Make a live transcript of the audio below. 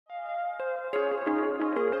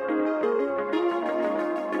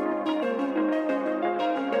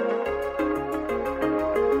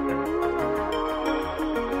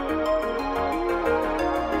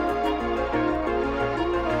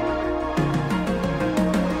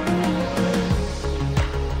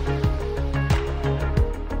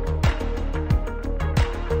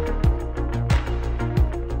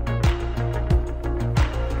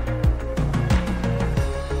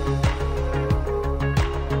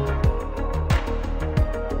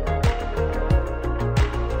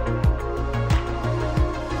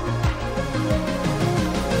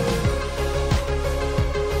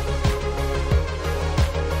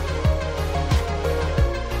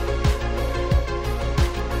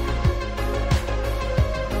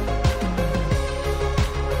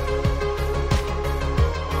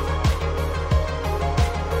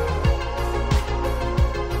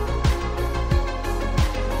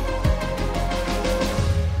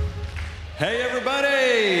Hey,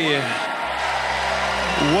 everybody.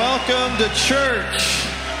 Welcome to church.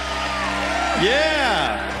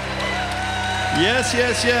 Yeah. Yes,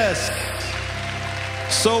 yes, yes.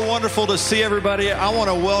 So wonderful to see everybody. I want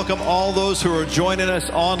to welcome all those who are joining us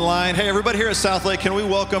online. Hey, everybody here at Southlake, can we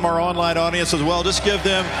welcome our online audience as well? Just give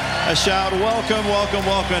them a shout. Welcome, welcome,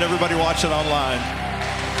 welcome, everybody watching online.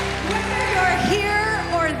 Whether you're here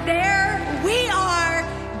or there, we are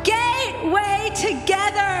Gateway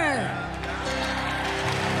Together.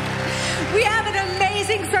 We have an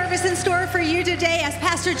amazing service in store for you today as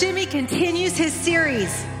Pastor Jimmy continues his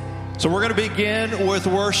series. So we're going to begin with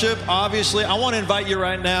worship. Obviously, I want to invite you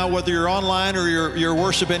right now, whether you're online or you're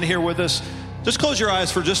worshiping here with us, just close your eyes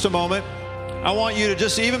for just a moment. I want you to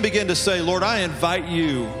just even begin to say, Lord, I invite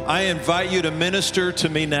you. I invite you to minister to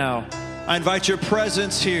me now. I invite your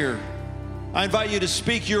presence here. I invite you to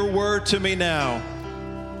speak your word to me now.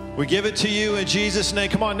 We give it to you in Jesus' name.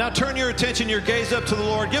 Come on, now turn your attention, your gaze up to the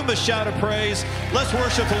Lord. Give him a shout of praise. Let's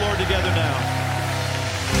worship the Lord together now.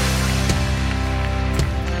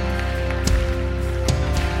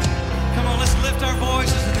 Lift our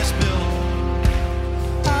voices in this building.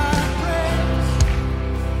 Our praise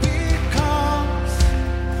becomes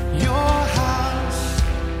your house,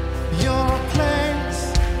 your place.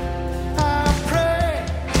 Our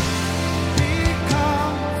praise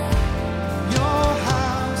becomes your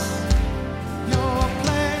house, your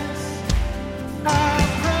place. Our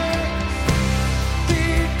praise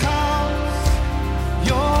becomes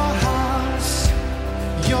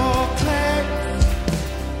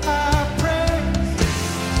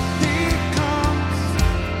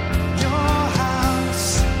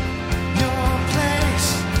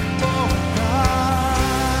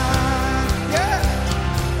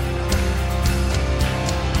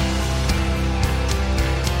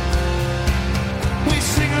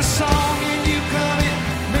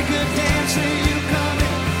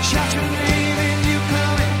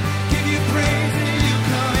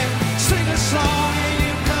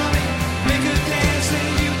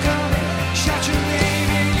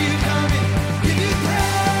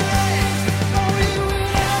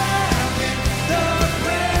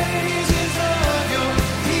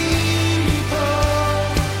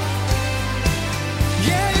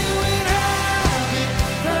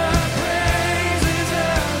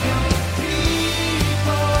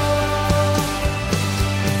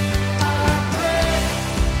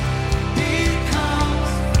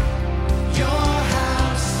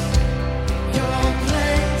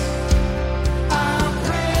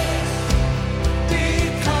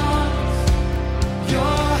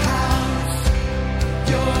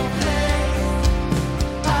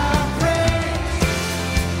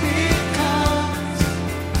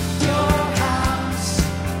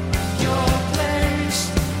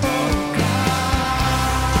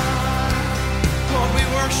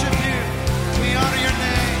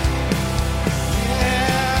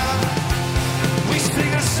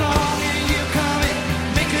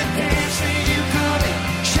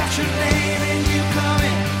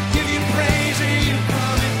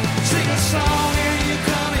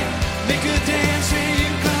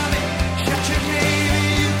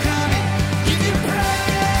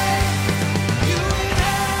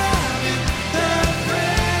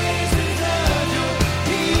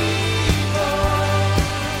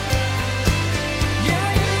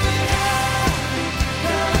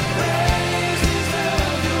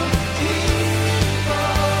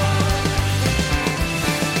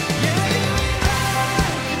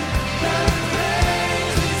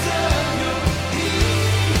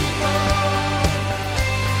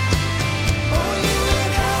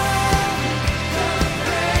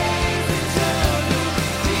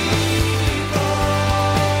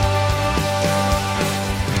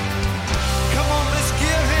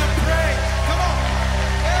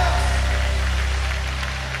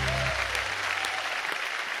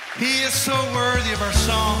worthy of our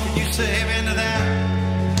song. Can you say amen to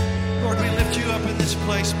that? Lord, we lift you up in this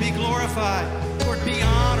place. Be glorified. Lord, be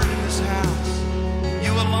honored in this house.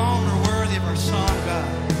 You alone are worthy of our song, God.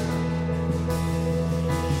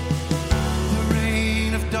 The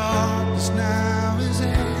reign of darkness now is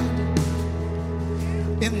ended.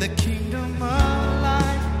 In the kingdom of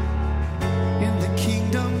light, in the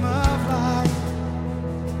kingdom of light,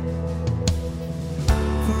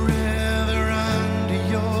 forever under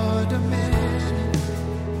your dominion.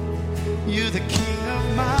 You're the king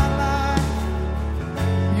of my life.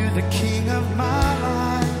 You're the king of my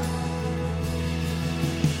life.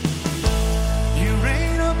 You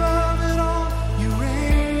reign above it all. You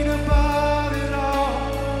reign above it all.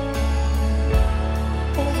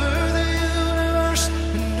 Over the universe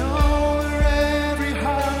and over every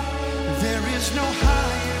heart. There is no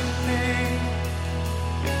higher name.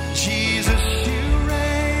 Jesus, you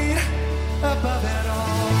reign above it all.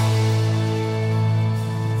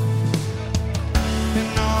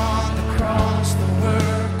 And on the cross the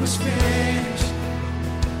work was finished.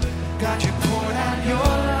 God, you poured out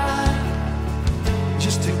your life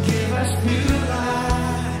just to give us new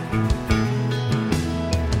life.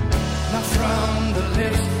 Now from the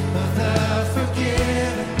lips of the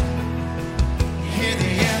forgiven, hear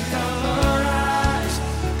the anthem arise,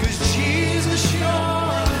 'cause Jesus, you're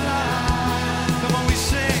alive. Come on, we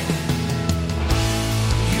sing.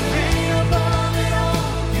 You reign above it all.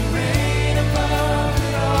 You reign above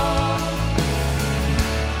it all.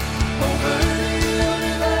 Over the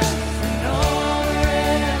universe and over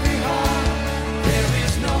every heart. There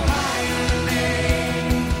is no higher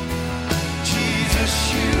name. Jesus,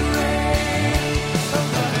 you reign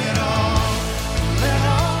above it all. Let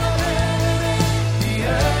all of heaven and the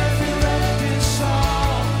earth erupt in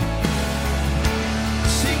song.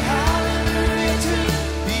 Sing hallelujah to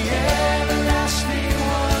the everlasting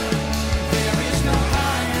one. There is no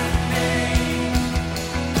higher name.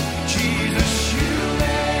 Jesus, you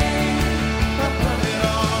reign above it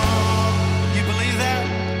all. You believe that?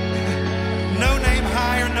 No name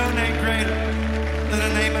higher, no name greater than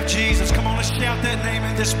the name of Jesus. Come on, let's shout that name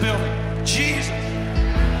in this building. Jesus.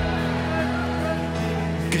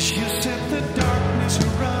 'Cause you set the darkness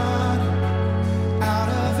running out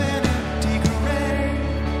of an empty grave.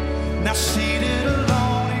 Now seated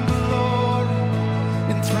alone in glory,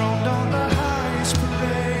 enthroned on the highest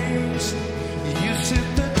praise. You set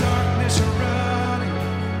the darkness running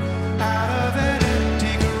out of an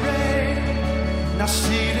empty grave. Now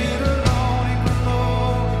seated alone in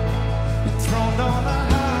glory, enthroned on the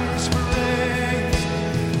highest praise.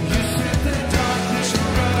 You set the darkness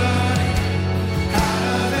running out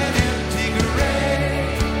of an empty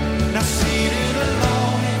grave. Now seated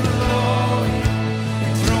alone in glory,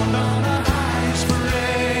 enthroned on the highest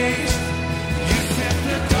praise. You set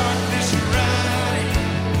the darkness running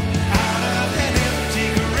out of an empty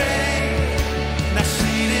grave. Now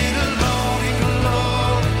seated alone in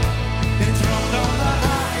glory, enthroned on the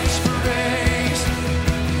highest praise.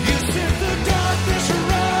 You set the darkness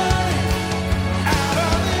running out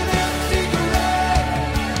of an empty grave.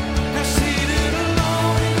 Now seated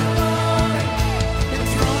alone in glory,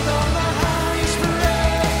 enthroned on the highest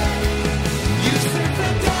praise. You set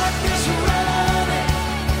the darkness running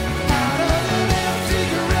out of an empty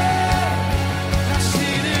grave. Now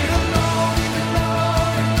seated alone in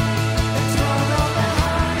glory, enthroned on the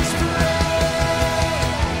highest praise.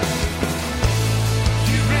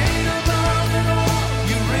 You reign above it all.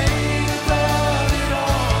 You reign above it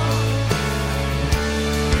all.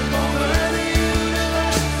 Over the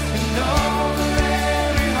universe and over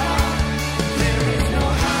every heart. There is no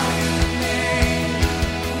higher name.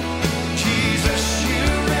 Jesus, you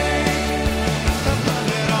reign above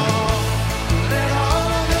it all. Let all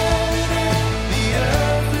of heaven and the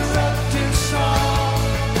earth erupt in song.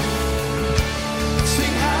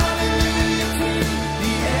 Sing hallelujah to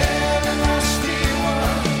the everlasting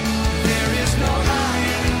one. There is no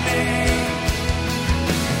higher name.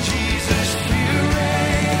 Jesus, you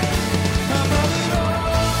reign above it all.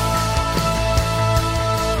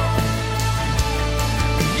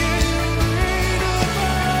 Yeah, you reign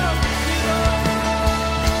above it all.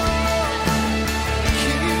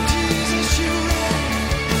 King Jesus, you reign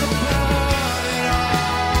above it all.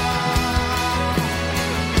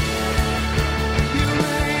 You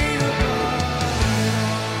reign above it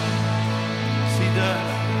all. See that?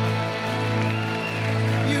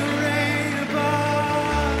 You reign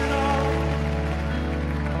above it all.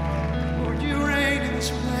 Lord, you reign in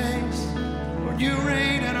this place. Lord, you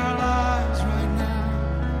reign in our lives right now.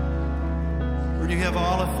 Lord, you have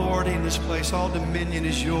all authority in this place. All dominion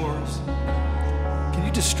is yours. Can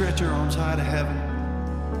you just stretch your arms high to heaven?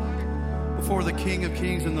 Before before the King of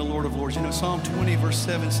Kings and the Lord of Lords. You know, Psalm 20, verse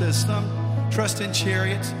 7 says, some trust in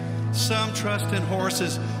chariots, some trust in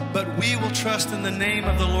horses, but we will trust in the name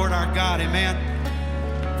of the Lord our God. Amen.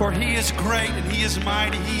 For he is great and he is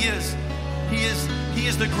mighty. He is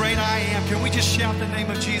the great I am. Can we just shout the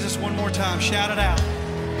name of Jesus one more time? Shout it out.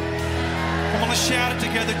 Come on, let's shout it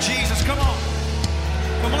together. Jesus, come on.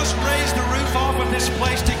 Come on, let's raise the roof off of this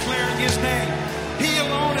place declaring his name. He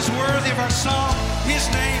alone is worthy of our song. His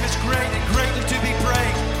name is great and greatly to be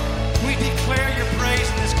praised. We declare your praise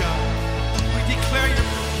in this, God. We declare your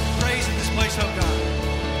praise in this place, oh God.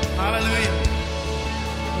 Hallelujah.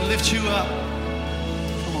 We lift you up.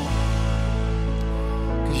 Come on.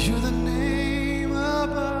 'Cause you're the name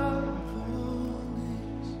above all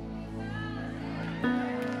names.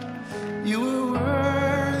 You are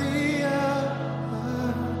worthy of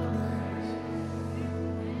our praise.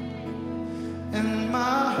 And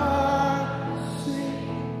my heart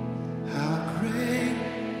sings, how great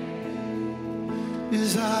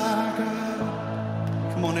is our God.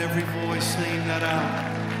 Come on, every voice sing that out.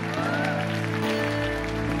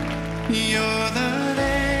 You're the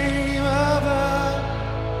name above.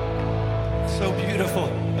 So beautiful.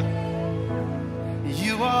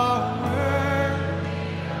 You are worthy.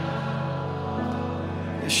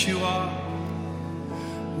 Yes, you are.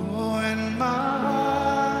 Oh, and my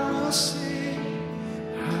heart will sing,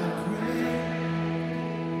 how great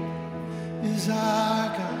is our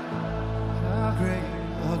God. How great,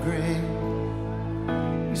 how great.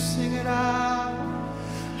 We sing it out.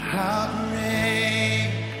 How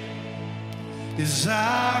great is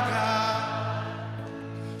our God.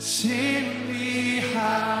 Sing me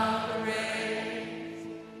how great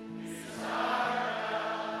is our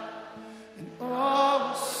God. And all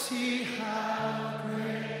will see how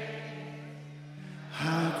great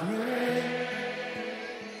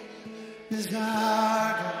is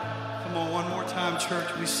our God. Come on, one more time, church.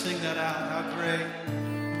 We sing that out. How great.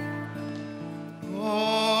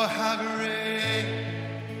 Oh, how great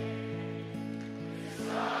is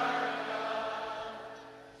our God.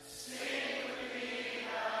 Sing with me,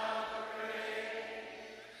 how great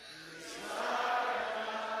is our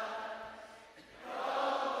God. And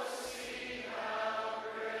all will see how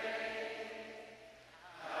great is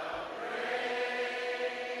our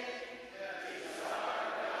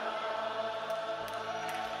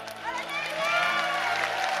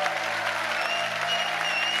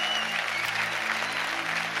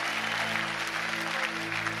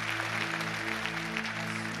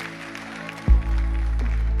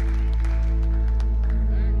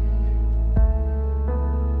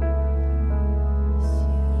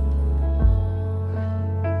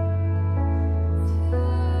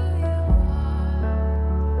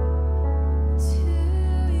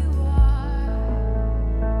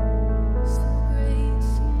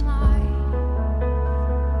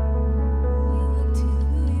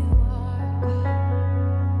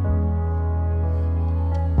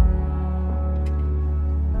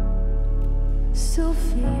So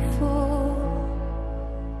faithful,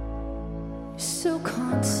 so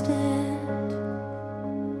constant,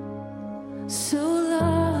 so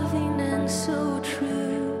loving and so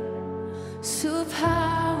true, so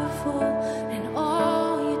powerful in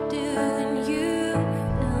all you do, and you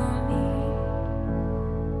fill me.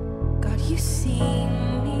 God, you see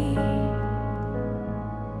me,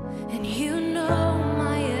 and you know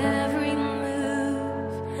my every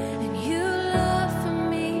move, and you love for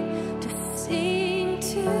me to sing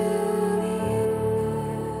to you.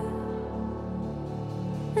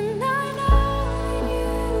 And I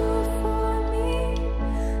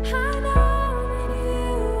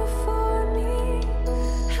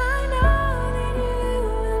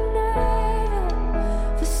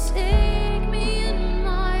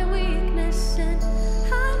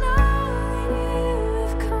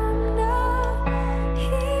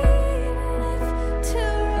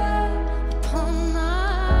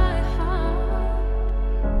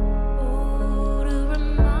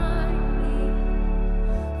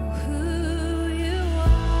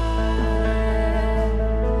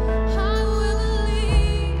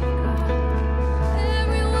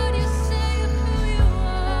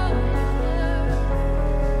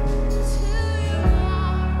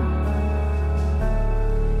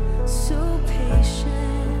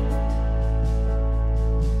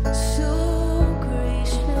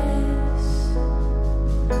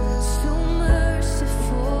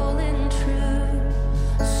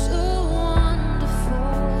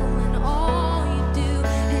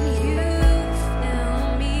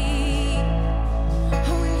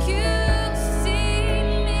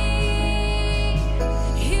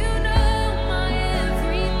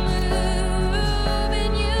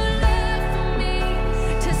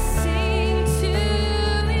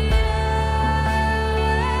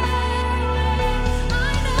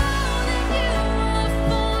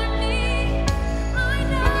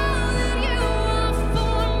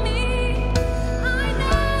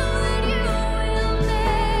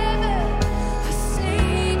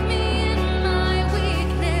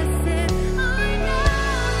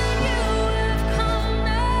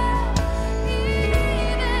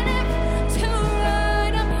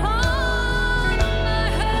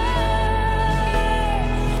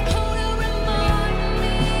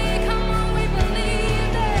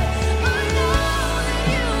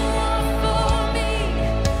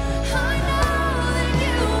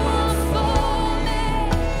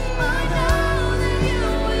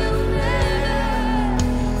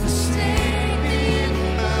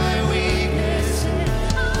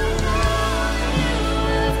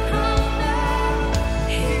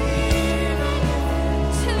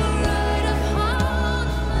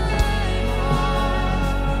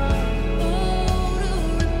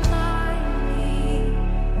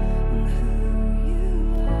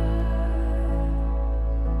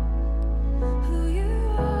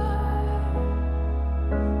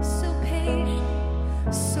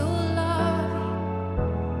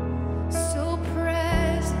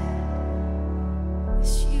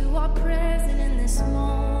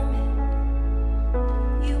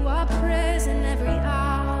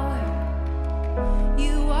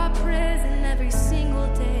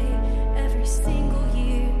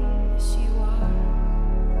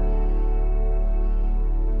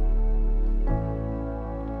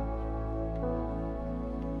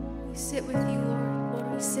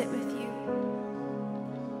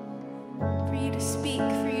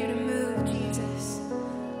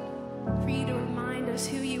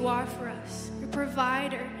you are for us, your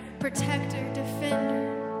provider, protector,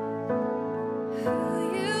 defender.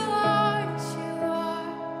 Who you are, yes, you are.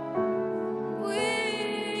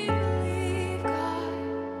 We believe, God.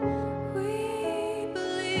 We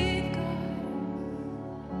believe, God.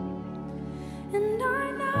 And I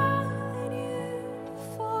know that you are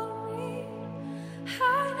for me. I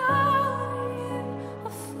know that you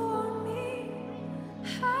are for me.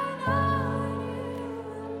 I know that you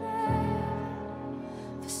will never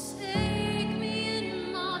forsake me in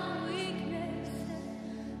my weakness.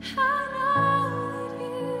 I know that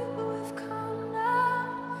you have come now,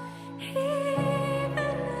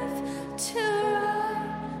 even if to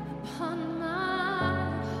write upon my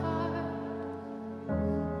heart.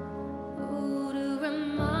 Oh, to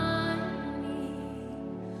remind me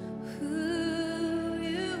who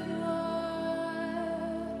you are.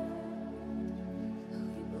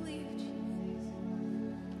 We believe, Jesus.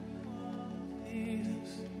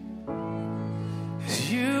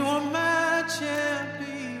 You are my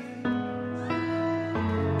champion.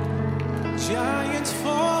 Giants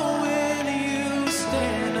fall when you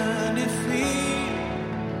stand undefeated.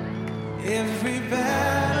 Every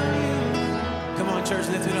battle you. Come on, church,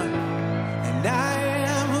 lift it up. And I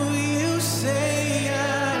am who you say I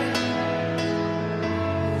am.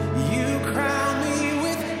 You crown me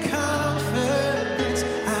with confidence.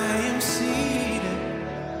 I am seated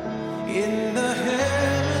in the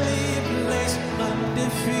heavenly place,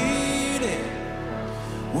 undefeated,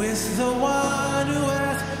 with the one who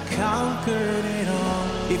has conquered it all.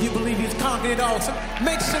 If you believe he's conquered it all, so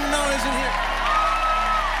make some noise in here.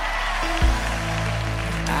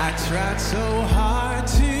 I tried so hard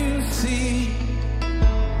to see.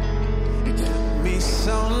 It took me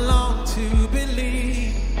so long to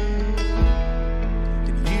believe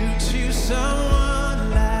that you choose someone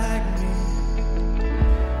like me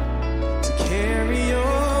to carry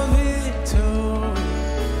your victory.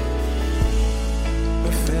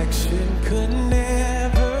 Perfection could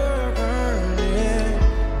never earn it.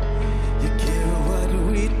 You give what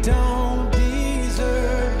we don't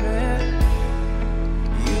deserve it.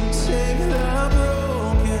 You take the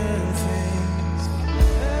broken things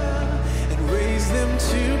and raise them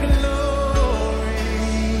to glory.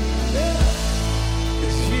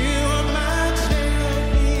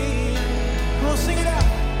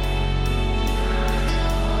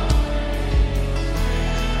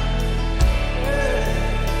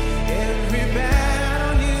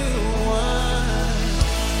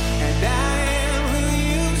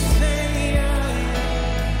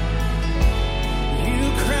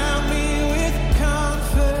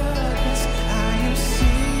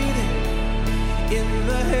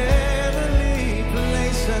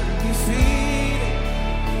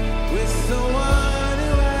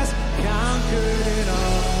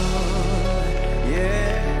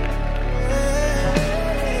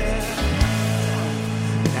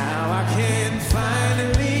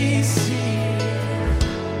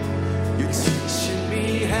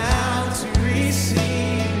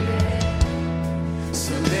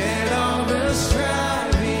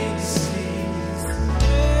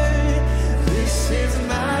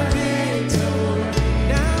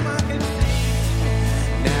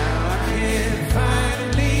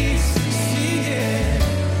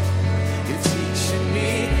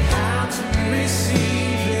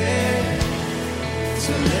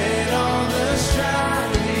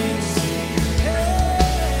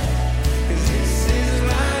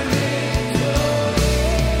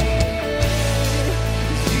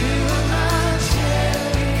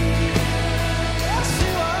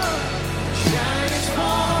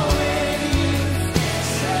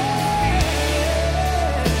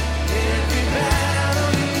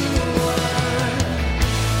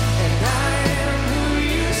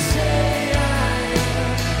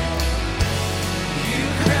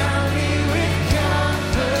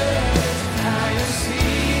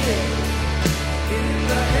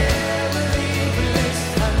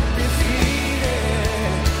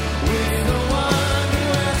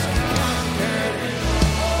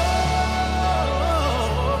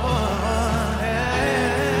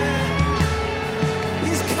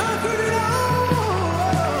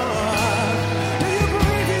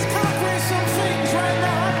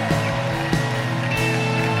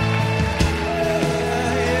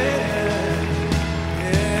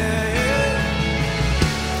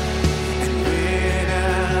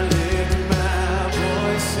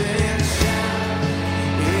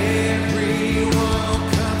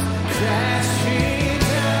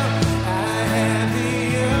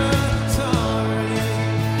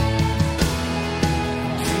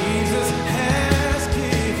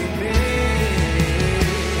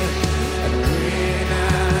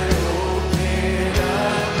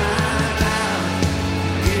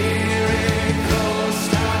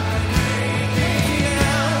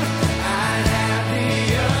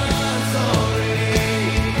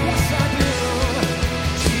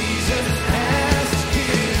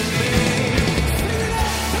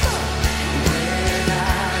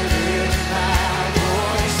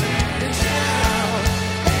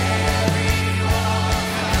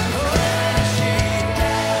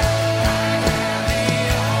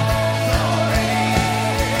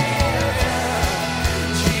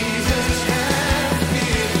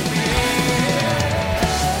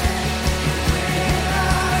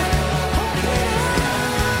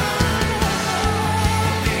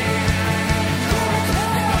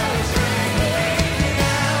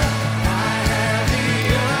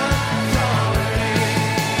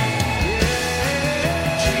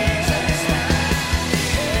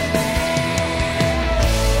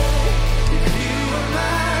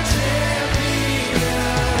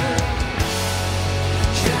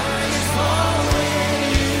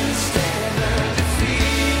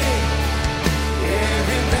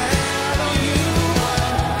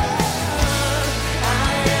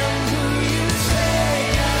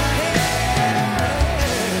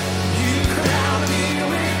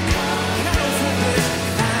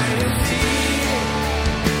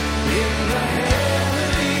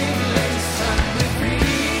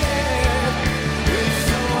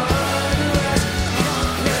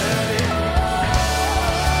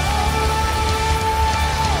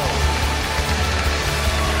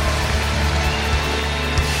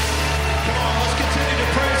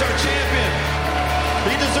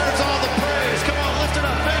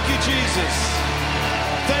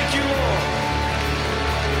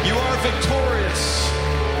 victorious.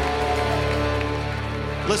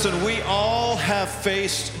 Listen, we all have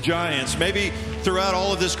faced giants. Maybe throughout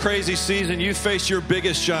all of this crazy season, you faced your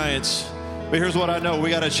biggest giants. But here's what I know. We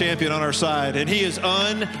got a champion on our side, and he is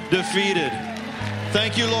undefeated.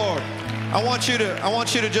 Thank you, Lord. I want you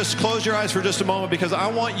to just close your eyes for just a moment, because I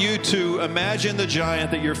want you to imagine the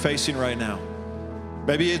giant that you're facing right now.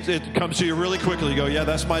 Maybe it comes to you really quickly. You go, yeah,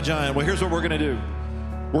 that's my giant. Well, here's what we're going to do.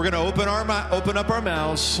 We're going to open up our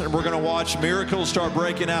mouths, and we're going to watch miracles start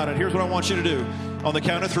breaking out. And here's what I want you to do. On the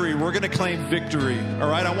count of 3, we're going to claim victory. All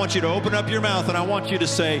right? I want you to open up your mouth, and I want you to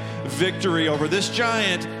say victory over this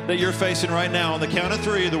giant that you're facing right now. On the count of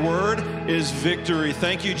 3, the word is victory.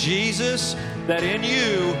 Thank you, Jesus, that in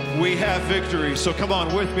you we have victory. So come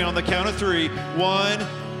on with me on the count of 3. 1,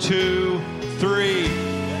 2, 3.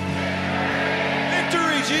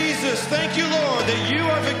 Victory, Jesus. Thank you, Lord, that you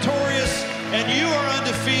are victorious and you are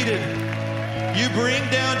undefeated. You bring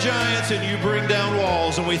down giants and you bring down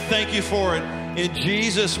walls, and we thank you for it in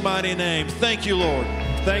Jesus' mighty name. Thank you, Lord.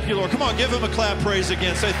 Thank you, Lord. Come on, give him a clap praise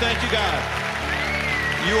again. Say, thank you, God.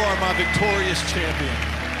 You are my victorious champion.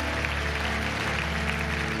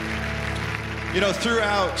 You know,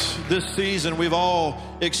 throughout this season, we've all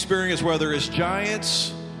experienced, whether it's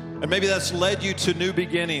giants, and maybe that's led you to new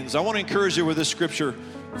beginnings. I want to encourage you with this scripture.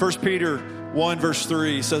 1 Peter 1 verse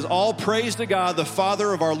 3 says, all praise to God, the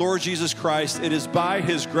Father of our Lord Jesus Christ. It is by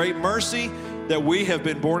his great mercy that we have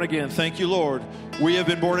been born again. Thank you, Lord. We have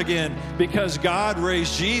been born again because God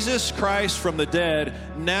raised Jesus Christ from the dead.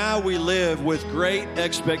 Now we live with great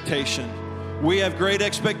expectation. We have great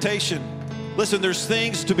expectation. Listen, there's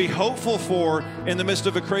things to be hopeful for in the midst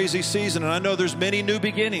of a crazy season. And I know there's many new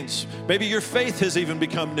beginnings. Maybe your faith has even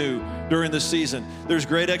become new during this season. There's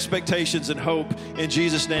great expectations and hope in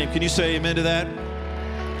Jesus' name. Can you say amen to that?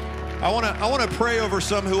 I want to pray over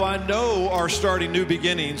some who I know are starting new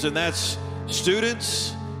beginnings, and that's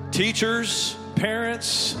students, teachers,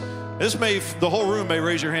 parents. The whole room may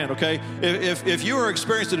raise your hand, okay? If you are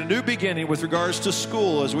experiencing a new beginning with regards to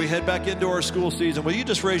school as we head back into our school season, will you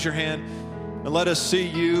just raise your hand and let us see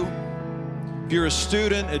you? If you're a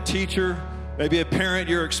student, a teacher, maybe a parent,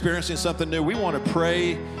 you're experiencing something new, we want to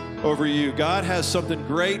pray over you. God has something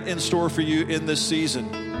great in store for you in this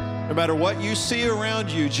season. No matter what you see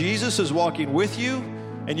around you, Jesus is walking with you,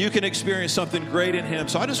 and you can experience something great in him.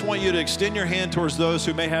 So I just want you to extend your hand towards those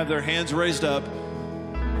who may have their hands raised up.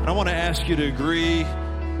 And I want to ask you to agree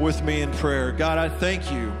with me in prayer. God, I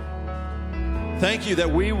thank you. Thank you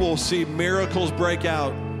that we will see miracles break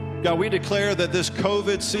out. God, we declare that this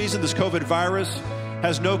COVID season, this COVID virus,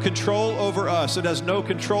 has no control over us. It has no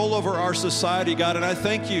control over our society, God. And I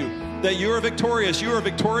thank you that you are victorious. You are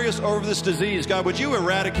victorious over this disease. God, would you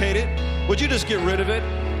eradicate it? Would you just get rid of it?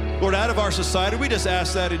 Lord, out of our society, we just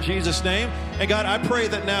ask that in Jesus' name. And God, I pray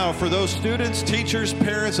that now for those students, teachers,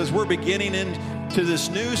 parents, as we're beginning into this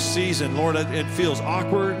new season, Lord, it feels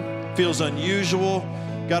awkward, feels unusual.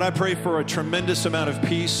 God, I pray for a tremendous amount of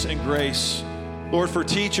peace and grace. Lord, for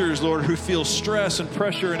teachers, Lord, who feel stress and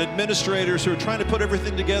pressure, and administrators who are trying to put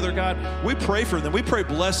everything together, God, we pray for them. We pray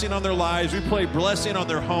blessing on their lives. We pray blessing on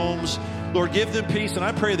their homes. Lord, give them peace, and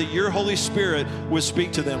I pray that your Holy Spirit would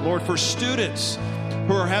speak to them. Lord, for students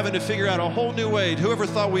who are having to figure out a whole new way, whoever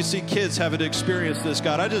thought we'd see kids having to experience this,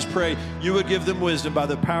 God, I just pray you would give them wisdom by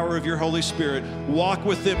the power of your Holy Spirit. Walk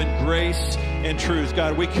with them in grace and truth.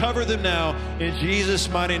 God, we cover them now in Jesus'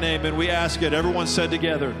 mighty name, and we ask it. Everyone said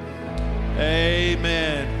together,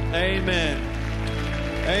 amen, amen,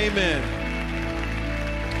 amen.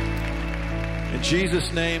 In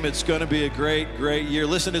Jesus' name, it's going to be a great, great year.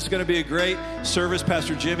 Listen, it's going to be a great service.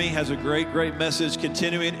 Pastor Jimmy has a great, great message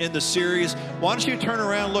continuing in the series. Why don't you turn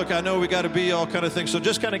around? Look, I know we got to be all kind of things. So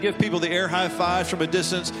just kind of give people the air high fives from a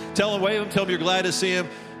distance. Tell them, wave them, tell them you're glad to see them.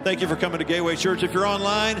 Thank you for coming to Gateway Church. If you're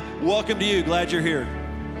online, welcome to you. Glad you're here.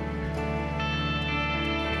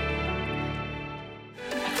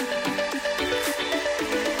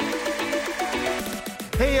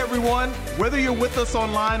 Hey everyone, whether you're with us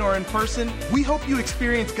online or in person, we hope you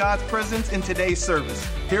experience God's presence in today's service.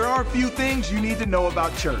 Here are a few things you need to know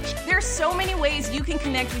about church. There are so many ways you can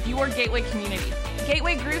connect with your Gateway community.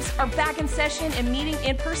 Gateway groups are back in session and meeting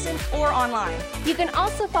in person or online. You can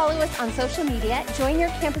also follow us on social media, join your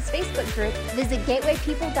campus Facebook group, visit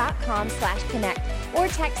gatewaypeople.com/connect, or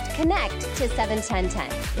text CONNECT to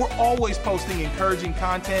 71010. We're always posting encouraging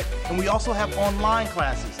content, and we also have online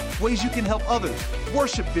classes, ways you can help others,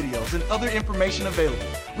 worship videos, and other information available.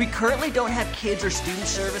 We currently don't have kids or student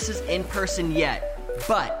services in person yet,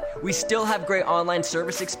 but we still have great online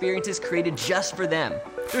service experiences created just for them.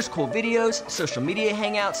 There's cool videos, social media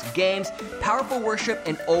hangouts, games, powerful worship,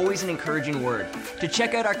 and always an encouraging word. To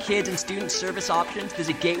check out our kids and student service options,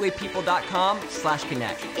 visit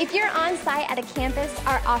gatewaypeople.com/connect. If you're on site at a campus,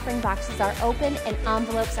 our offering boxes are open and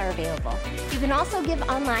envelopes are available. You can also give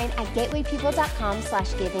online at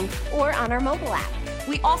gatewaypeople.com/giving or on our mobile app.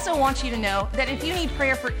 We also want you to know that if you need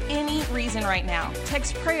prayer for any reason right now,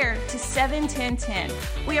 text prayer to 71010.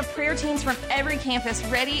 We have prayer teams from every campus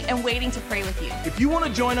ready and waiting to pray with you. If you want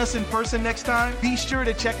to join us in person next time, be sure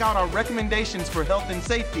to check out our recommendations for health and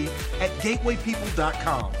safety at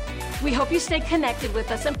gatewaypeople.com. We hope you stay connected with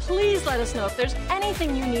us, and please let us know if there's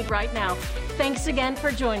anything you need right now. Thanks again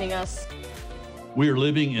for joining us. We are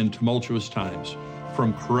living in tumultuous times.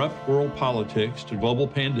 From corrupt world politics to global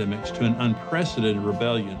pandemics to an unprecedented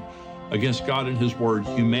rebellion against God and His Word,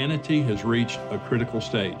 humanity has reached a critical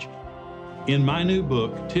stage. In my new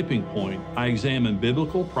book, Tipping Point, I examine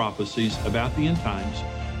biblical prophecies about the end times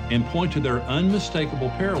and point to their unmistakable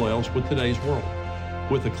parallels with today's world.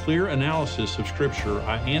 With a clear analysis of Scripture,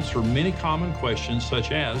 I answer many common questions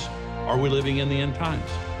such as, are we living in the end times?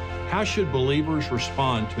 How should believers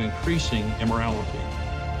respond to increasing immorality?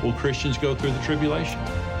 Will Christians go through the tribulation?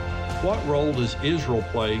 What role does Israel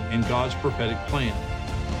play in God's prophetic plan?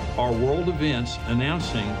 Are world events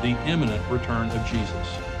announcing the imminent return of Jesus?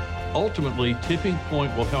 Ultimately, Tipping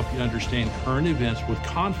Point will help you understand current events with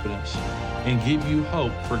confidence and give you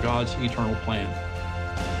hope for God's eternal plan.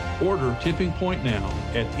 Order Tipping Point now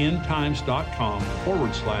at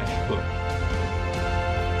endtimes.com/book.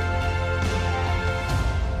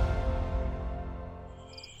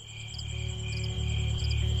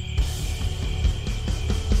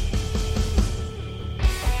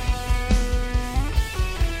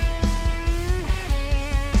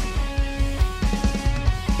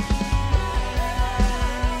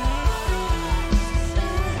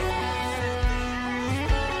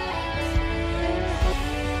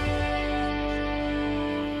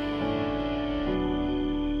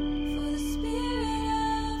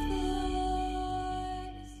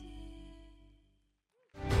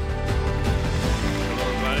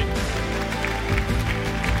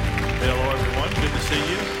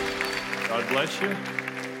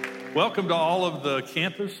 Welcome to all of the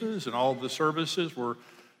campuses and all of the services. We're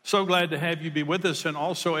so glad to have you be with us, and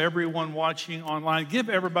also everyone watching online. Give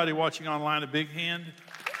everybody watching online a big hand.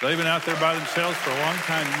 They've been out there by themselves for a long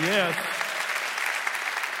time. Yes.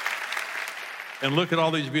 And look at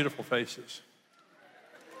all these beautiful faces.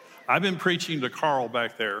 I've been preaching to Carl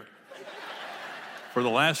back there for the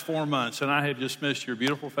last 4 months, and I have just missed your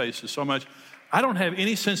beautiful faces so much. I don't have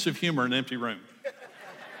any sense of humor in an empty room.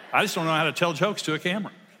 I just don't know how to tell jokes to a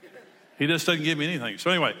camera. He just doesn't give me anything.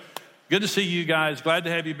 So anyway, good to see you guys. Glad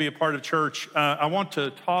to have you be a part of church. I want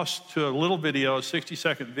to toss to a little video, a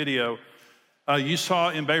 60-second video. You saw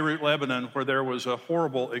in Beirut, Lebanon, where there was a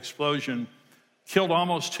horrible explosion, killed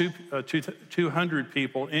almost 200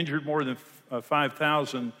 people, injured more than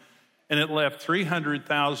 5,000, and it left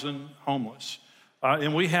 300,000 homeless.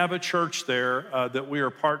 And we have a church there that we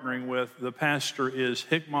are partnering with. The pastor is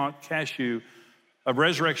Hikmat Cashew of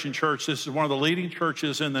Resurrection Church. This is one of the leading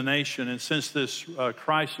churches in the nation, and since this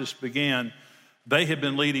crisis began, they have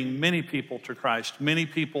been leading many people to Christ. Many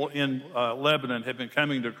people in Lebanon have been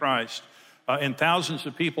coming to Christ, and thousands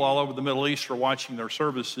of people all over the Middle East are watching their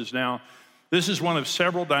services now. This is one of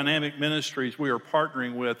several dynamic ministries we are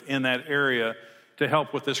partnering with in that area to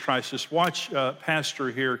help with this crisis. Watch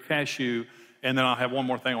Pastor here, Cashew, and then I'll have one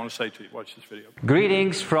more thing I want to say to you. Watch this video.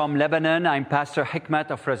 Greetings from Lebanon. I'm Pastor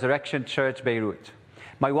Hikmat of Resurrection Church, Beirut.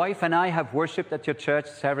 My wife and I have worshiped at your church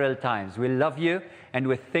several times. We love you and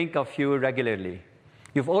we think of you regularly.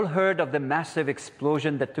 You've all heard of the massive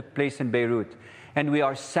explosion that took place in Beirut, and we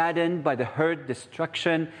are saddened by the hurt,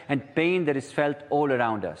 destruction, and pain that is felt all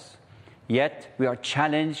around us. Yet, we are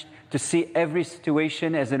challenged to see every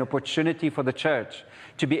situation as an opportunity for the church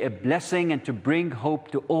to be a blessing and to bring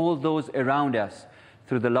hope to all those around us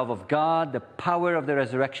through the love of God, the power of the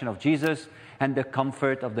resurrection of Jesus, and the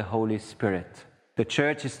comfort of the Holy Spirit. The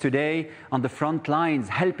church is today on the front lines,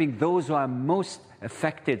 helping those who are most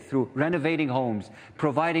affected through renovating homes,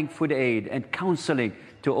 providing food aid, and counseling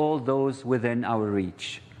to all those within our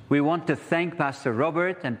reach. We want to thank Pastor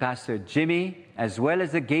Robert and Pastor Jimmy, as well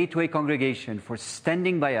as the Gateway congregation, for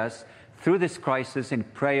standing by us through this crisis in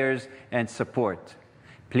prayers and support.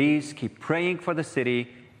 Please keep praying for the city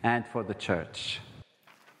and for the church.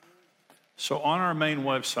 So on our main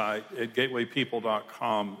website at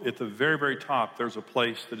gatewaypeople.com, at the very, very top, there's a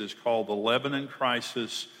place that is called the Lebanon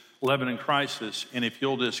Crisis. And if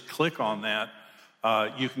you'll just click on that,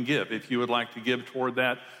 you can give. If you would like to give toward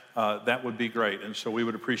that, that would be great. And so we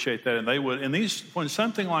would appreciate that, and they would. And when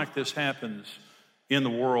something like this happens in the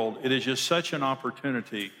world, it is just such an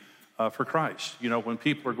opportunity for Christ. You know, when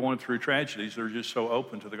people are going through tragedies, they're just so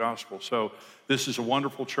open to the gospel. So this is a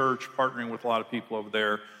wonderful church, partnering with a lot of people over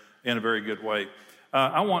there in a very good way.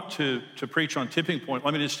 I want to preach on Tipping Point.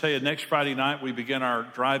 Let me just tell you, next Friday night, we begin our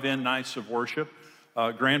drive-in nights of worship.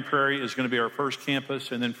 Grand Prairie is going to be our first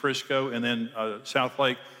campus, and then Frisco, and then South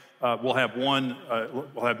Lake. We'll have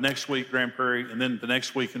we'll have next week Grand Prairie, and then the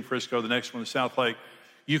next week in Frisco, the next one in South Lake.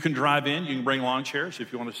 You can drive in, you can bring lawn chairs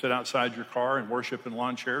if you want to sit outside your car and worship in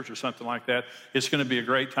lawn chairs or something like that. It's going to be a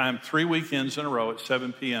great time, 3 weekends in a row at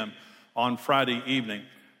 7 p.m. on Friday evening.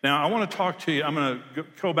 Now, I want to talk to you, I'm going to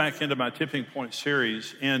go back into my Tipping Point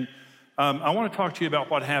series, and I want to talk to you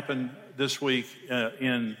about what happened this week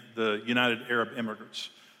in the United Arab Emirates.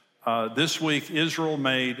 This week, Israel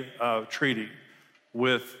made a treaty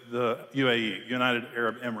with the UAE, United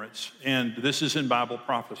Arab Emirates, and this is in Bible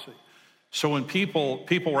prophecy. So when people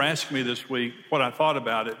were asking me this week what I thought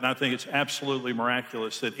about it, and I think it's absolutely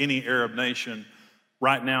miraculous that any Arab nation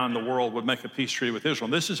right now in the world would make a peace treaty with Israel.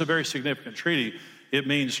 And this is a very significant treaty. It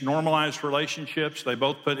means normalized relationships. They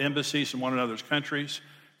both put embassies in one another's countries.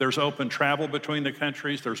 There's open travel between the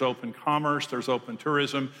countries. There's open commerce. There's open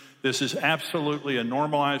tourism. This is absolutely a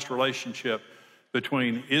normalized relationship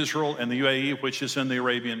between Israel and the UAE, which is in the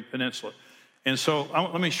Arabian Peninsula. And so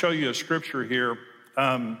let me show you a scripture here.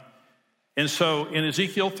 And so in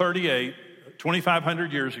Ezekiel 38,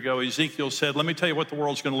 2,500 years ago, Ezekiel said, let me tell you what the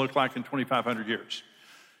world's going to look like in 2,500 years.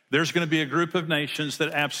 There's going to be a group of nations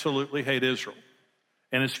that absolutely hate Israel.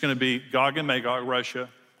 And it's going to be Gog and Magog, Russia,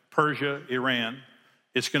 Persia, Iran.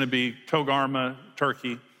 It's going to be Togarmah,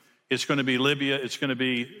 Turkey. It's going to be Libya. It's going to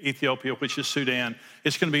be Ethiopia, which is Sudan.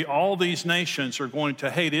 It's going to be all these nations are going to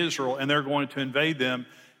hate Israel, and they're going to invade them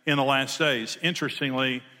in the last days.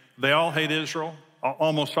 Interestingly, they all hate Israel.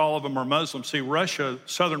 Almost all of them are Muslim. See, Russia,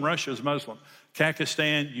 southern Russia is Muslim.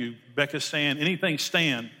 Kakistan, Uzbekistan, anything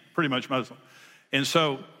Stan, pretty much Muslim. And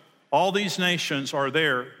so all these nations are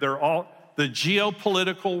there. They're all, the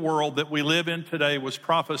geopolitical world that we live in today was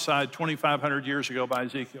prophesied 2,500 years ago by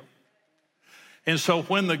Ezekiel. And so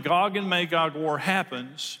when the Gog and Magog war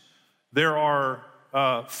happens, there are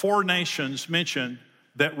 4 nations mentioned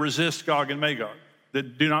that resist Gog and Magog,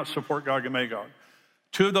 that do not support Gog and Magog.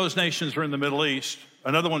 2 of those nations are in the Middle East.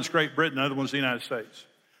 Another one's Great Britain. Another one's the United States.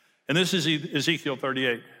 And this is Ezekiel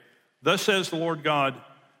 38. Thus says the Lord God,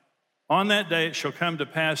 on that day it shall come to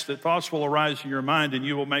pass that thoughts will arise in your mind, and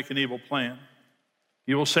you will make an evil plan.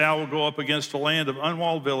 You will say, I will go up against a land of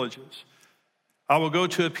unwalled villages. I will go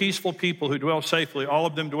to a peaceful people who dwell safely, all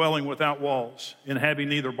of them dwelling without walls, and having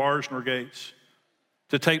neither bars nor gates.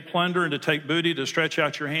 To take plunder and to take booty, to stretch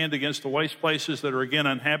out your hand against the waste places that are again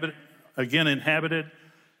inhabited,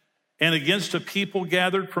 and against a people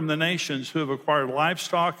gathered from the nations who have acquired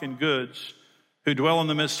livestock and goods, who dwell in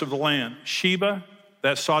the midst of the land. Sheba,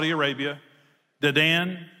 that's Saudi Arabia.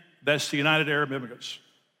 Dedan, that's the United Arab Emirates.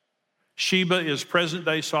 Sheba is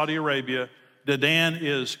present-day Saudi Arabia. Dedan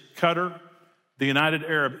is Qatar, the United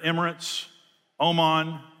Arab Emirates,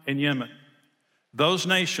 Oman, and Yemen. Those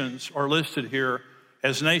nations are listed here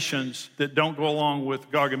as nations that don't go along with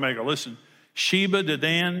Gog and Magog. Listen, Sheba,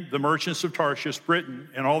 Dedan, the merchants of Tarshish, Britain,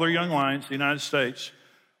 and all their young lions, the United States,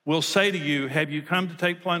 will say to you, have you come to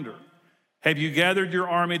take plunder? Have you gathered your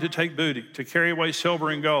army to take booty, to carry away silver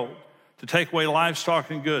and gold, to take away livestock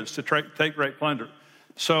and goods, to take great plunder?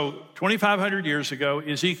 So 2,500 years ago,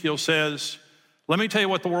 Ezekiel says, let me tell you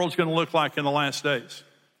what the world's going to look like in the last days.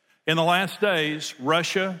 In the last days,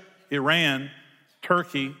 Russia, Iran,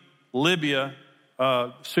 Turkey, Libya,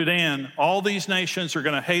 Sudan, all these nations are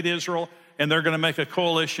going to hate Israel, and they're going to make a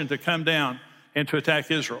coalition to come down and to attack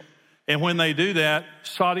Israel. And when they do that,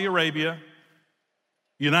 Saudi Arabia,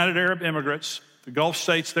 United Arab Emirates, the Gulf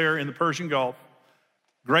states there in the Persian Gulf,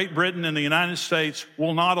 Great Britain and the United States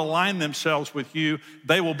will not align themselves with you.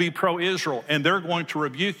 They will be pro-Israel, and they're going to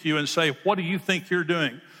rebuke you and say, what do you think you're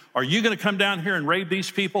doing? Are you going to come down here and raid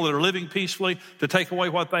these people that are living peacefully to take away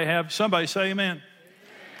what they have? Somebody say amen. Amen.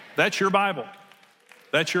 That's your Bible.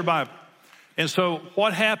 That's your Bible. And so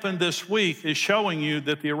what happened this week is showing you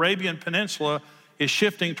that the Arabian Peninsula is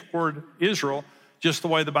shifting toward Israel, just the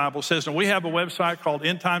way the Bible says. And we have a website called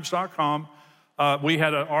endtimes.com. We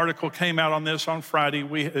had an article came out on this on Friday.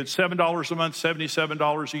 It's $7 a month,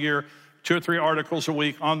 $77 a year, 2 or 3 articles a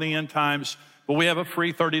week on the End Times. But we have a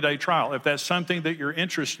free 30-day trial. If that's something that you're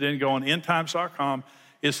interested in, go on endtimes.com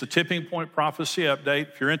It's the Tipping Point Prophecy Update.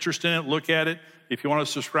 If you're interested in it, look at it. If you want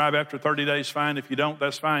to subscribe after 30 days, fine. If you don't,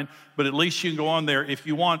 that's fine. But at least you can go on there. If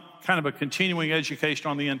you want kind of a continuing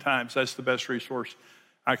education on the end times, that's the best resource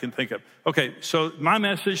I can think of. Okay, so my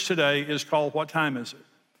message today is called, What Time Is It?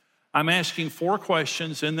 I'm asking 4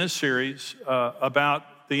 questions in this series about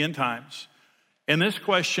the end times. And this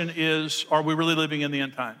question is, are we really living in the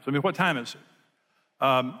end times? I mean, what time is it?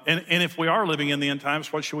 And if we are living in the end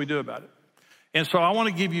times, what should we do about it? And so I want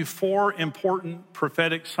to give you 4 important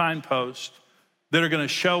prophetic signposts that are going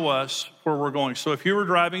to show us where we're going. So if you were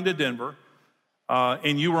driving to Denver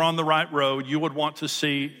and you were on the right road, you would want to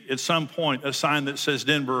see at some point a sign that says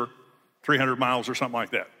Denver 300 miles or something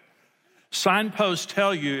like that. Signposts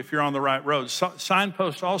tell you if you're on the right road.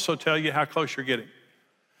 Signposts also tell you how close you're getting.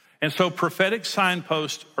 And so prophetic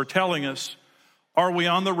signposts are telling us, are we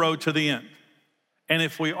on the road to the end? And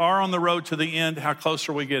if we are on the road to the end, how close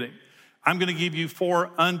are we getting? I'm going to give you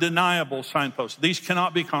 4 undeniable signposts. These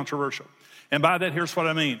cannot be controversial. And by that, here's what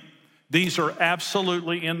I mean. These are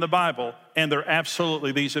absolutely in the Bible, and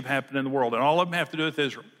these have happened in the world. And all of them have to do with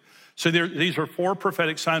Israel. So these are 4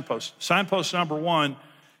 prophetic signposts. Signpost number 1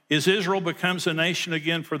 is Israel becomes a nation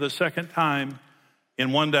again for the second time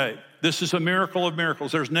in one day. This is a miracle of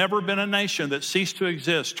miracles. There's never been a nation that ceased to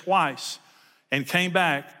exist twice and came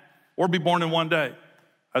back or be born in one day.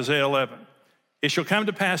 Isaiah 11. It shall come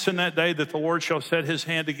to pass in that day that the Lord shall set his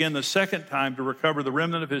hand again the second time to recover the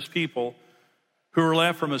remnant of his people who are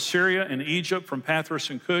left from Assyria and Egypt, from Pathros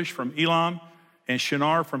and Cush, from Elam and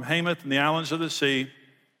Shinar, from Hamath and the islands of the sea.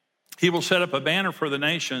 He will set up a banner for the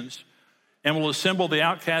nations and will assemble the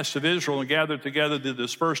outcasts of Israel and gather together the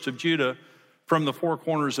dispersed of Judah from the 4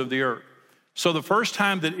 corners of the earth. So the first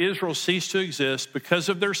time that Israel ceased to exist, because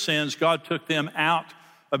of their sins, God took them out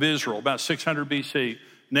of Israel, about 600 BC.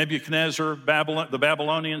 Nebuchadnezzar, the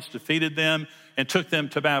Babylonians defeated them and took them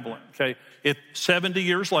to Babylon. Okay, 70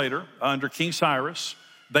 years later, under King Cyrus,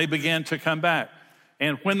 they began to come back.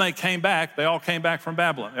 And when they came back, they all came back from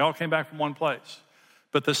Babylon. They all came back from one place.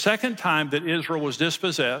 But the second time that Israel was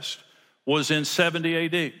dispossessed was in 70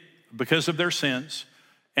 AD because of their sins.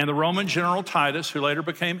 And the Roman general Titus, who later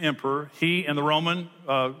became emperor, he and the Roman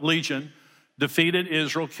legion defeated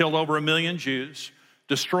Israel, killed over 1 million Jews,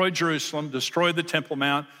 destroyed Jerusalem, destroyed the Temple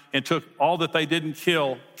Mount, and took all that they didn't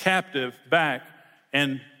kill captive back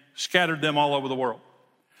and scattered them all over the world.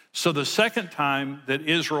 So the second time that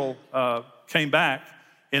Israel came back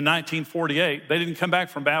in 1948, they didn't come back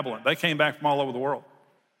from Babylon. They came back from all over the world.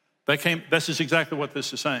 This is exactly what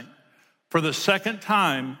this is saying. For the second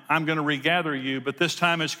time, I'm going to regather you, but this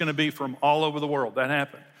time it's going to be from all over the world. That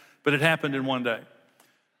happened. But it happened in one day.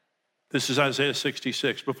 This is Isaiah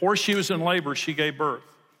 66. Before she was in labor, she gave birth.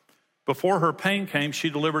 Before her pain came, she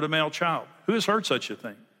delivered a male child. Who has heard such a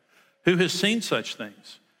thing? Who has seen such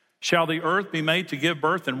things? Shall the earth be made to give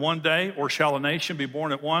birth in one day, or shall a nation be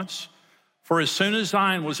born at once? For as soon as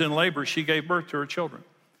Zion was in labor, she gave birth to her children.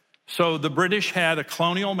 So the British had a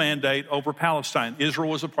colonial mandate over Palestine. Israel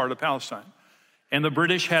was a part of Palestine. And the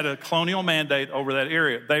British had a colonial mandate over that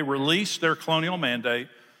area. They released their colonial mandate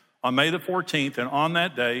on May the 14th, and on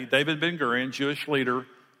that day, David Ben-Gurion, Jewish leader,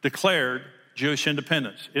 declared Jewish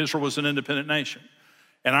independence. Israel was an independent nation.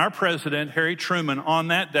 And our president, Harry Truman, on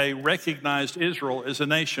that day recognized Israel as a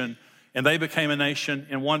nation, and they became a nation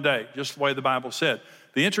in one day, just the way the Bible said.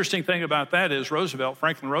 The interesting thing about that is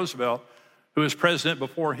Franklin Roosevelt, who was president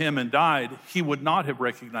before him and died, he would not have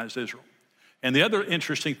recognized Israel. And the other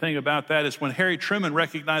interesting thing about that is when Harry Truman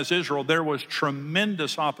recognized Israel, there was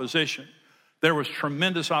tremendous opposition. There was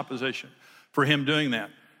tremendous opposition for him doing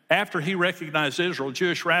that. After he recognized Israel,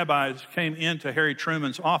 Jewish rabbis came into Harry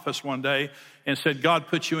Truman's office one day and said, God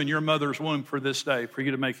put you in your mother's womb for this day, for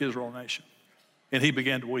you to make Israel a nation. And he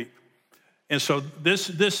began to weep. And so this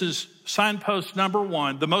is signpost number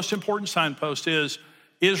 1. The most important signpost is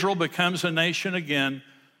Israel becomes a nation again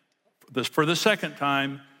for the second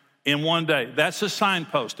time in one day. That's a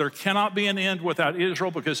signpost. There cannot be an end without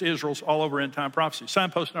Israel because Israel's all over end time prophecy.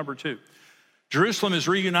 Signpost number 2. Jerusalem is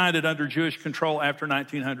reunited under Jewish control after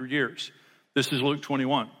 1900 years. This is Luke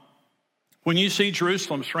 21. When you see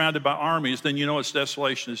Jerusalem surrounded by armies, then you know its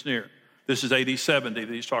desolation is near. This is AD 70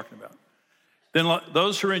 that he's talking about. Then let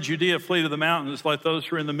those who are in Judea flee to the mountains. Let those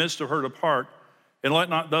who are in the midst of her depart. And let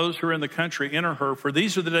not those who are in the country enter her, for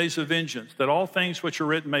these are the days of vengeance, that all things which are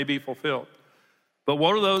written may be fulfilled. But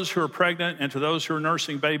woe to those who are pregnant and to those who are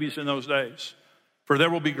nursing babies in those days. For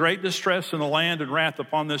there will be great distress in the land and wrath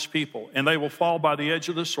upon this people, and they will fall by the edge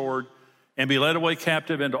of the sword and be led away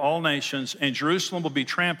captive into all nations, and Jerusalem will be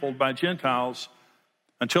trampled by Gentiles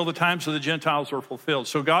until the times of the Gentiles were fulfilled.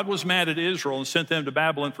 So God was mad at Israel and sent them to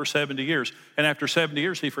Babylon for 70 years. And after 70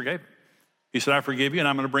 years, he forgave them. He said, I forgive you, and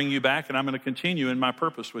I'm going to bring you back, and I'm going to continue in my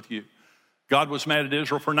purpose with you. God was mad at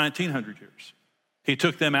Israel for 1,900 years. He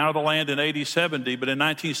took them out of the land in AD 70, but in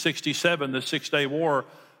 1967, the Six-Day War,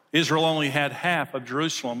 Israel only had half of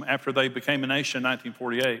Jerusalem after they became a nation in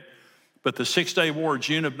 1948. But the Six-Day War,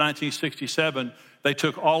 June of 1967, they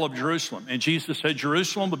took all of Jerusalem. And Jesus said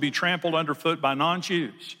Jerusalem would be trampled underfoot by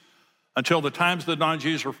non-Jews until the times of the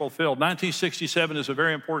non-Jews were fulfilled. 1967 is a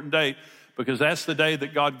very important date because that's the day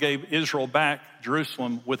that God gave Israel back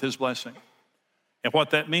Jerusalem with his blessing. And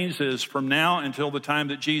what that means is from now until the time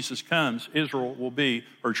that Jesus comes, Israel will be,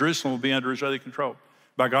 or Jerusalem will be under Israeli control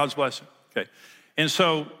by God's blessing. Okay. And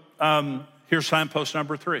so here's signpost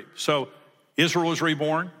number 3. So Israel was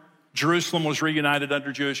reborn. Jerusalem was reunited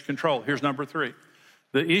under Jewish control. Here's number 3.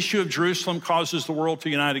 The issue of Jerusalem causes the world to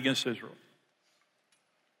unite against Israel.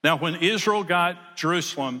 Now, when Israel got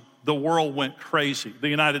Jerusalem, the world went crazy. The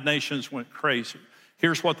United Nations went crazy.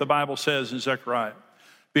 Here's what the Bible says in Zechariah.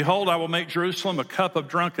 Behold, I will make Jerusalem a cup of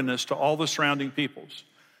drunkenness to all the surrounding peoples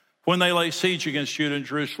when they lay siege against Judah and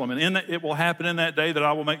Jerusalem. And it will happen in that day that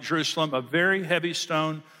I will make Jerusalem a very heavy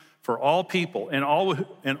stone for all people, and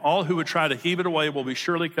all who would try to heave it away will be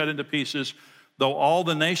surely cut into pieces, though all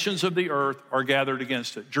the nations of the earth are gathered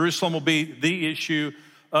against it. Jerusalem will be the issue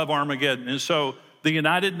of Armageddon. And so the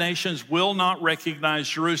United Nations will not recognize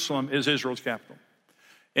Jerusalem as Israel's capital.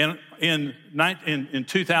 And in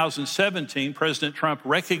 2017, President Trump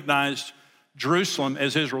recognized Jerusalem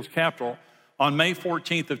as Israel's capital. On May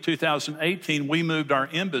 14th of 2018, we moved our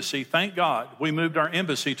embassy, thank God, we moved our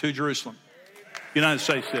embassy to Jerusalem. United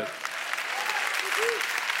States did.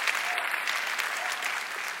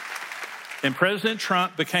 And President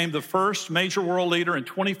Trump became the first major world leader in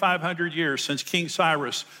 2,500 years since King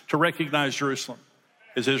Cyrus to recognize Jerusalem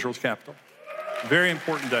as Israel's capital. Very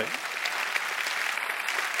important day.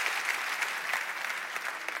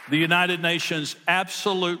 The United Nations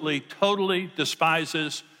absolutely, totally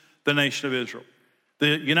despises the nation of Israel.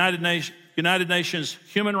 The United Nations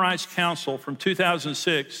Human Rights Council from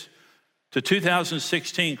 2006 to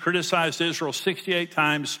 2016 criticized Israel 68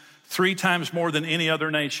 times, 3 times more than any other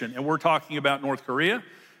nation. And we're talking about North Korea,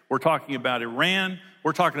 we're talking about Iran,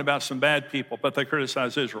 we're talking about some bad people, but they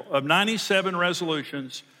criticize Israel. Of 97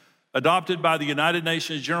 resolutions adopted by the United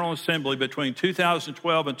Nations General Assembly between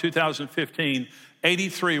 2012 and 2015,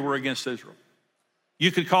 83 were against Israel.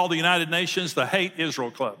 You could call the United Nations the Hate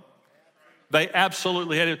Israel Club. They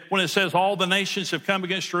absolutely hate it. When it says all the nations have come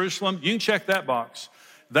against Jerusalem, you can check that box.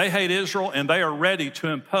 They hate Israel, and they are ready to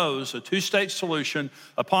impose a 2-state solution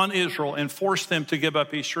upon Israel and force them to give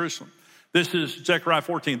up East Jerusalem. This is Zechariah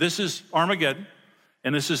 14. This is Armageddon,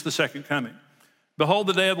 and this is the second coming. Behold,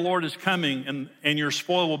 the day of the Lord is coming, and your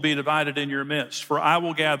spoil will be divided in your midst. For I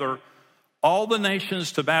will gather all the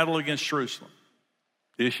nations to battle against Jerusalem.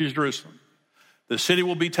 The issue is Jerusalem. The city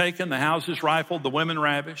will be taken, the houses rifled, the women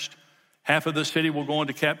ravished. Half of the city will go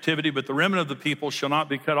into captivity, but the remnant of the people shall not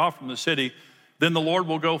be cut off from the city. Then the Lord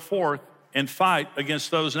will go forth and fight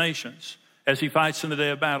against those nations as he fights in the day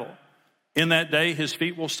of battle. In that day, his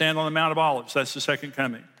feet will stand on the Mount of Olives. That's the second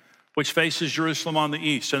coming, which faces Jerusalem on the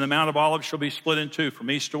east. And the Mount of Olives shall be split in two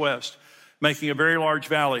from east to west, making a very large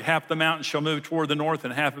valley. Half the mountain shall move toward the north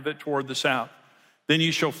and half of it toward the south. Then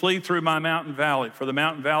you shall flee through my mountain valley, for the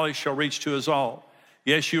mountain valley shall reach to Azal.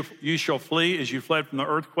 Yes, you shall flee as you fled from the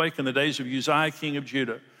earthquake in the days of Uzziah, king of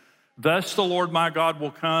Judah. Thus the Lord my God will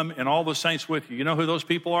come and all the saints with you. You know who those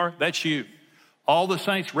people are? That's you. All the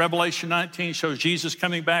saints. Revelation 19 shows Jesus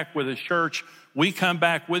coming back with his church. We come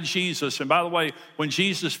back with Jesus. And by the way, when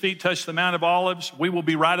Jesus' feet touch the Mount of Olives, we will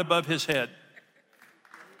be right above his head.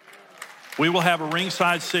 We will have a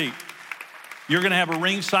ringside seat. You're going to have a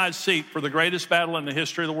ringside seat for the greatest battle in the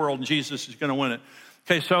history of the world, and Jesus is going to win it.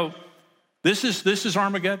 Okay, so this is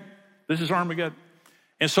Armageddon. This is Armageddon.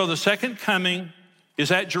 And so the second coming is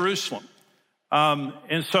at Jerusalem.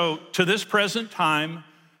 And so to this present time,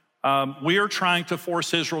 we are trying to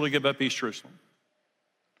force Israel to give up East Jerusalem.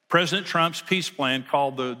 President Trump's peace plan,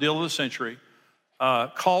 called the Deal of the Century,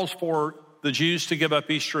 calls for the Jews to give up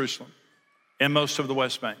East Jerusalem and most of the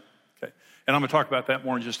West Bank. Okay, and I'm going to talk about that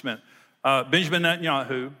more in just a minute. Benjamin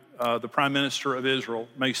Netanyahu, the prime minister of Israel,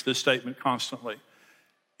 makes this statement constantly.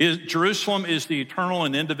 Jerusalem is the eternal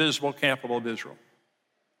and indivisible capital of Israel.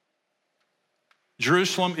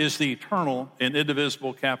 Jerusalem is the eternal and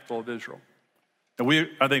indivisible capital of Israel. And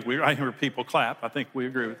I hear people clap. I think we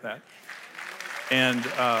agree with that. And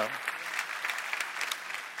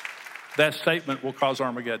that statement will cause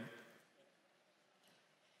Armageddon.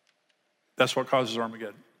 That's what causes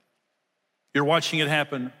Armageddon. You're watching it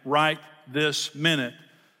happen right this minute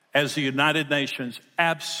as the United Nations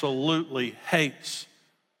absolutely hates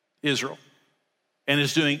Israel and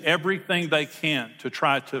is doing everything they can to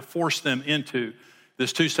try to force them into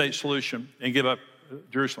this two-state solution and give up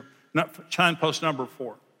Jerusalem. Signpost number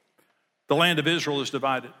 4. The land of Israel is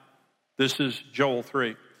divided. This is Joel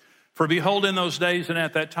 3. For behold, in those days and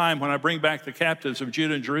at that time, when I bring back the captives of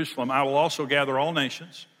Judah and Jerusalem, I will also gather all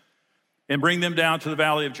nations and bring them down to the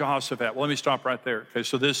valley of Jehoshaphat. Well, let me stop right there. Okay,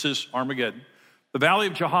 so this is Armageddon. The valley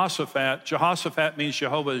of Jehoshaphat, Jehoshaphat means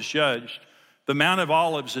Jehovah is judged. The Mount of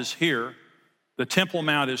Olives is here. The Temple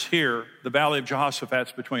Mount is here. The valley of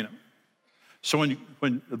Jehoshaphat's between them. So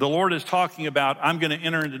when the Lord is talking about, I'm going to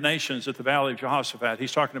enter into nations at the valley of Jehoshaphat,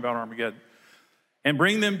 he's talking about Armageddon. And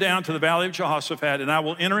bring them down to the valley of Jehoshaphat, and I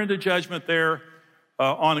will enter into judgment there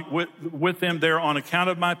with them there on account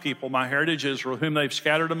of my people, my heritage Israel, whom they've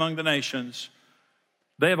scattered among the nations.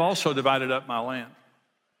 They have also divided up my land.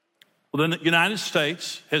 Well, the United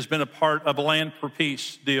States has been a part of a land for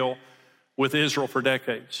peace deal with Israel for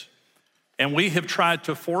decades. And we have tried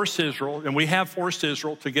to force Israel, and we have forced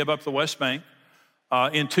Israel to give up the West Bank.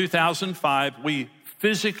 In 2005, we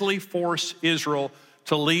physically forced Israel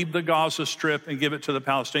to leave the Gaza Strip and give it to the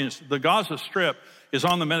Palestinians. The Gaza Strip is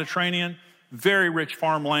on the Mediterranean, very rich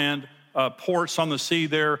farmland, ports on the sea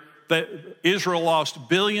there. Israel lost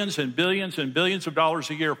billions and billions and billions of dollars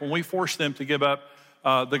a year when we forced them to give up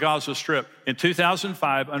the Gaza Strip. In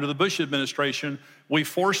 2005, under the Bush administration, we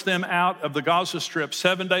forced them out of the Gaza Strip.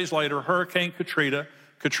 7 days later, Hurricane Katrina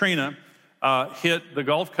hit the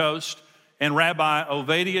Gulf Coast, and Rabbi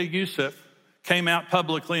Ovadia Yusuf came out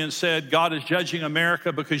publicly and said, God is judging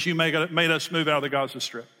America because you made us move out of the Gaza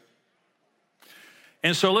Strip.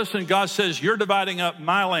 And so listen, God says, you're dividing up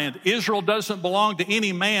my land. Israel doesn't belong to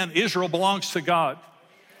any man. Israel belongs to God.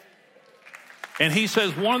 And he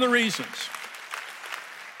says, one of the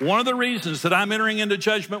reasons that I'm entering into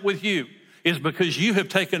judgment with you is because you have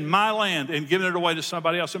taken my land and given it away to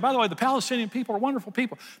somebody else. And by the way, the Palestinian people are wonderful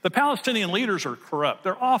people. The Palestinian leaders are corrupt.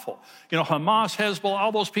 They're awful. You know, Hamas, Hezbollah,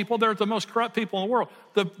 all those people, they're the most corrupt people in the world.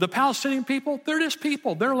 The Palestinian people, they're just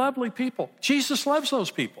people. They're lovely people. Jesus loves those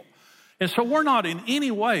people. And so we're not in any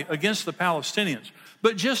way against the Palestinians,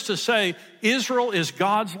 but just to say Israel is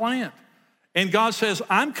God's land. And God says,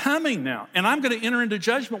 I'm coming now, and I'm going to enter into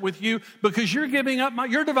judgment with you because you're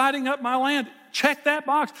dividing up my land. Check that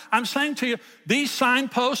box. I'm saying to you, these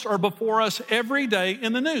signposts are before us every day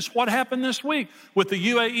in the news. What happened this week with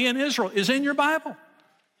the UAE and Israel is in your Bible.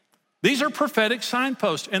 These are prophetic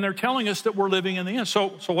signposts, and they're telling us that we're living in the end.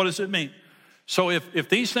 So what does it mean? So if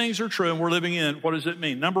these things are true and we're living in, what does it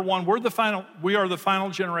mean? Number one, we are the final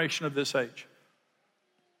generation of this age.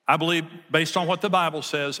 I believe, based on what the Bible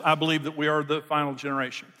says, I believe that we are the final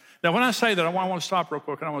generation. Now, when I say that, I want to stop real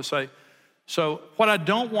quick, and I want to say, so what I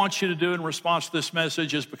don't want you to do in response to this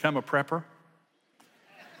message is become a prepper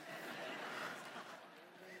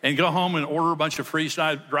and go home and order a bunch of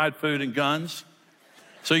freeze-dried food and guns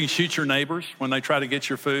so you can shoot your neighbors when they try to get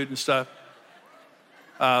your food and stuff.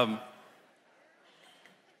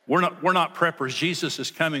 We're not preppers. Jesus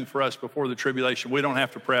is coming for us before the tribulation. We don't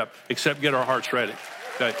have to prep except get our hearts ready.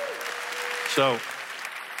 Okay. So,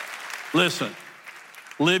 listen,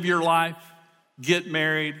 live your life, get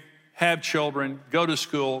married, have children, go to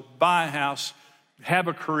school, buy a house, have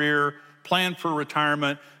a career, plan for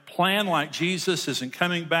retirement, plan like Jesus isn't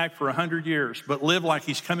coming back for 100 years, but live like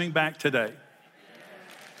he's coming back today.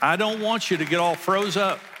 I don't want you to get all froze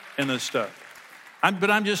up in this stuff.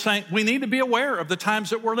 But I'm just saying we need to be aware of the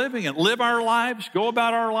times that we're living in. Live our lives, go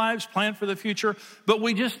about our lives, plan for the future. But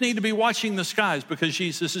we just need to be watching the skies because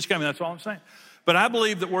Jesus is coming. That's all I'm saying. But I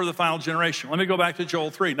believe that we're the final generation. Let me go back to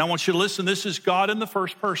Joel 3. Now I want you to listen. This is God in the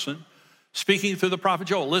first person speaking through the prophet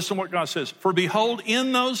Joel. Listen what God says. For behold,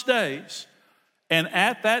 in those days and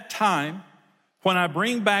at that time, when I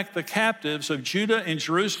bring back the captives of Judah and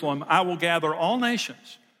Jerusalem, I will gather all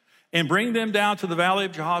nations and bring them down to the valley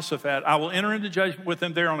of Jehoshaphat. I will enter into judgment with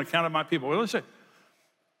them there on account of my people. Well, listen,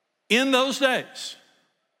 in those days,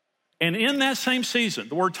 and in that same season,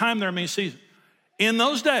 the word time there means season. In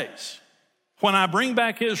those days, when I bring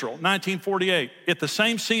back Israel, 1948, at the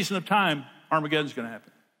same season of time, Armageddon's going to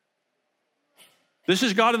happen. This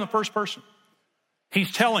is God in the first person.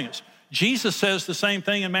 He's telling us. Jesus says the same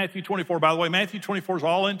thing in Matthew 24. By the way, Matthew 24 is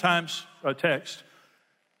all end times text.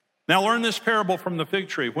 Now learn this parable from the fig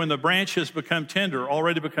tree. When the branch has become tender,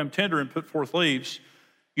 already become tender and put forth leaves,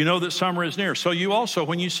 you know that summer is near. So you also,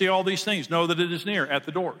 when you see all these things, know that it is near at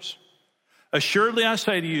the doors. Assuredly, I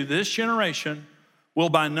say to you, this generation will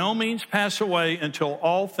by no means pass away until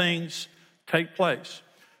all things take place.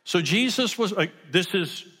 So Jesus was, this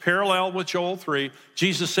is parallel with Joel 3.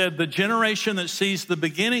 Jesus said, the generation that sees the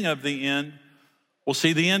beginning of the end will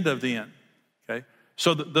see the end of the end, okay?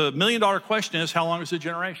 So the million-dollar question is, how long is the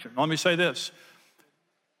generation? Let me say this.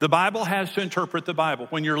 The Bible has to interpret the Bible.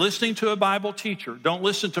 When you're listening to a Bible teacher, don't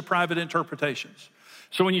listen to private interpretations.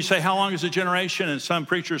 So when you say, how long is a generation? And some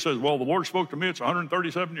preacher says, well, the Lord spoke to me, it's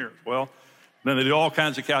 137 years. Well, then they do all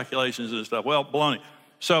kinds of calculations and stuff. Well, baloney.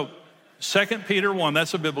 So 2 Peter 1,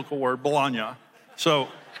 that's a biblical word, Bologna. So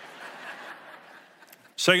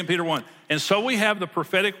 2 Peter 1. And so we have the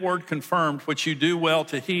prophetic word confirmed, which you do well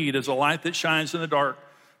to heed as a light that shines in the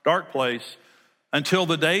dark place, until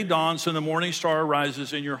the day dawns and the morning star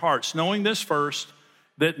arises in your hearts. Knowing this first,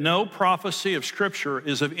 that no prophecy of Scripture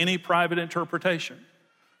is of any private interpretation.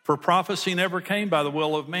 For prophecy never came by the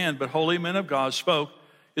will of man, but holy men of God spoke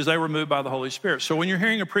as they were moved by the Holy Spirit. So when you're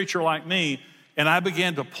hearing a preacher like me, and I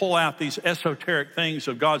began to pull out these esoteric things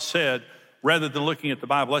of God said, rather than looking at the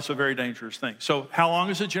Bible, that's a very dangerous thing. So how long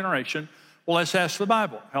is a generation? Well, let's ask the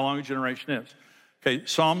Bible how long a generation is. Okay,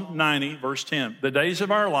 Psalm 90, verse 10. The days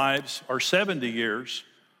of our lives are 70 years,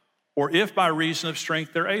 or if by reason of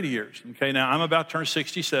strength, they're 80 years. Okay, now I'm about to turn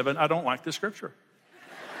 67. I don't like the scripture.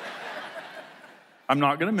 I'm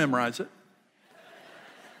not going to memorize it.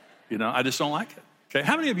 You know, I just don't like it. Okay,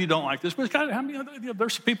 how many of you don't like this? But how many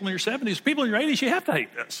there's people in your 70s, people in your 80s, you have to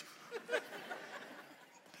hate this.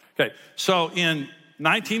 Okay, so in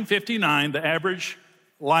 1959, the average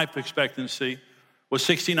life expectancy was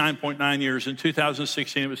 69.9 years. In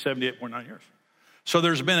 2016, it was 78.9 years. So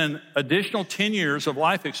there's been an additional 10 years of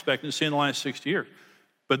life expectancy in the last 60 years,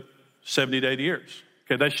 but 70 to 80 years.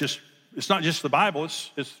 Okay, that's just, it's not just the Bible,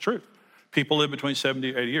 it's the truth. People live between 70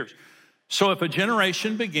 and 80 years. So if a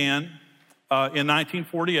generation began in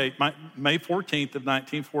 1948, May 14th of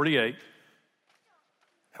 1948,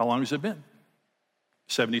 how long has it been?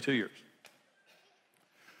 72 years.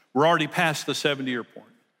 We're already past the 70-year point.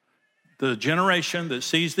 The generation that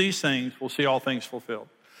sees these things will see all things fulfilled.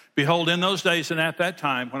 Behold, in those days and at that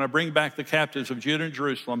time, when I bring back the captives of Judah and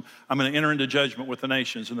Jerusalem, I'm going to enter into judgment with the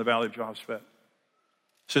nations in the valley of Jehoshaphat.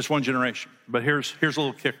 So it's one generation. But here's a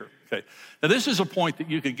little kicker. Okay. Now this is a point that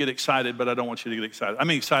you could get excited, but I don't want you to get excited. I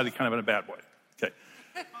mean excited kind of in a bad way. Okay.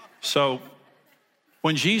 So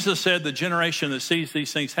when Jesus said the generation that sees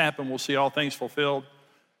these things happen will see all things fulfilled,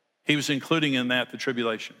 he was including in that the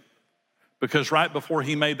tribulation. Because right before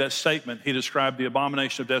he made that statement, he described the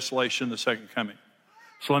abomination of desolation, the second coming.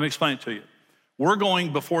 So let me explain it to you. We're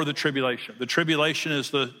going before the tribulation. The tribulation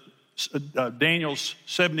is Daniel's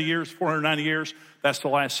 70 years, 490 years. That's the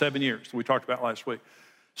last 7 years that we talked about last week.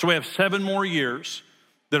 So we have 7 more years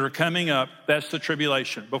that are coming up. That's the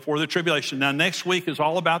tribulation, before the tribulation. Now, next week is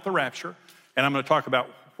all about the rapture, and I'm going to talk about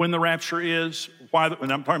when the rapture is,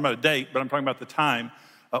 and I'm talking about a date, but I'm talking about the time,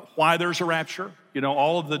 why there's a rapture, you know,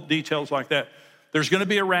 all of the details like that. There's going to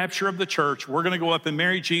be a rapture of the church. We're going to go up and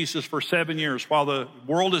marry Jesus for 7 years. While the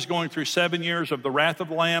world is going through 7 years of the wrath of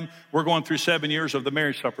the Lamb, we're going through 7 years of the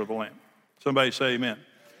marriage supper of the Lamb. Somebody say amen.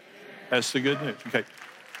 That's the good news. Okay.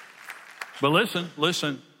 But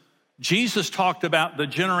listen. Jesus talked about the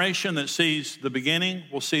generation that sees the beginning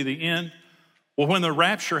will see the end. Well, when the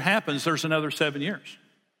rapture happens, there's another 7 years.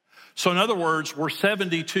 So in other words, we're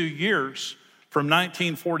 72 years from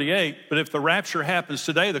 1948, but if the rapture happens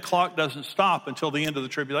today, the clock doesn't stop until the end of the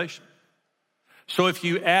tribulation. So if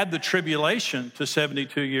you add the tribulation to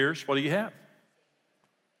 72 years, what do you have?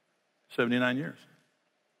 79 years.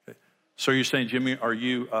 Okay. So you're saying, Jimmy, are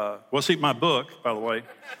you, well, see, my book, by the way,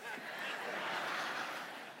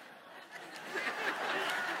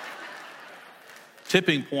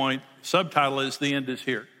 tipping point, subtitle is The End is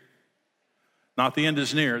Here. Not the end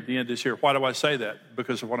is near, the end is here. Why do I say that?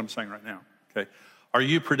 Because of what I'm saying right now. Okay. Are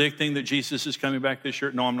you predicting that Jesus is coming back this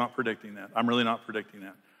year? No, I'm not predicting that. I'm really not predicting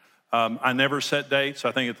that. I never set dates.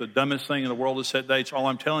 I think it's the dumbest thing in the world to set dates. All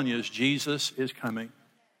I'm telling you is Jesus is coming.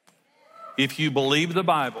 If you believe the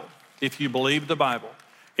Bible,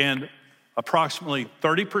 and approximately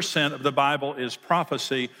 30% of the Bible is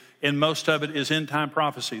prophecy, and most of it is end-time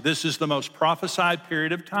prophecy. This is the most prophesied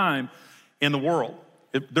period of time in the world.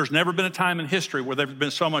 There's never been a time in history where there's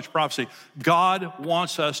been so much prophecy. God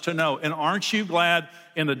wants us to know. And aren't you glad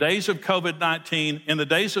in the days of COVID-19, in the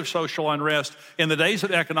days of social unrest, in the days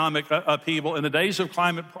of economic upheaval, in the days of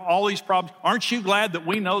climate, all these problems, aren't you glad that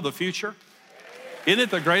we know the future? Isn't it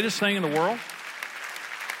the greatest thing in the world?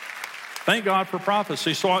 Thank God for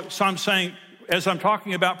prophecy. So I'm saying, as I'm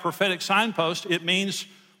talking about prophetic signposts, it means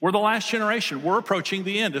we're the last generation. We're approaching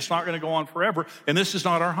the end. It's not going to go on forever. And this is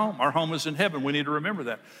not our home. Our home is in heaven. We need to remember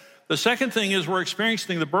that. The second thing is we're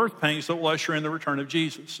experiencing the birth pains that will usher in the return of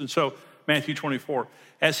Jesus. And so Matthew 24.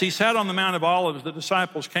 As he sat on the Mount of Olives, the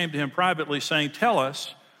disciples came to him privately saying, "Tell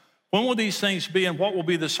us, when will these things be and what will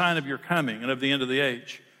be the sign of your coming and of the end of the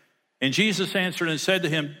age?" And Jesus answered and said to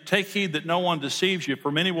him, "Take heed that no one deceives you,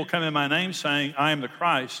 for many will come in my name saying, 'I am the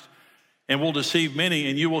Christ,' and will deceive many,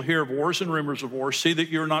 and you will hear of wars and rumors of wars. See that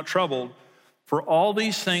you are not troubled, for all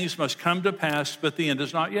these things must come to pass, but the end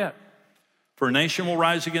is not yet. For nation will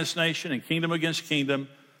rise against nation and kingdom against kingdom,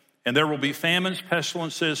 and there will be famines,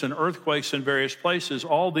 pestilences, and earthquakes in various places.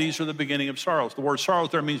 All these are the beginning of sorrows." The word sorrows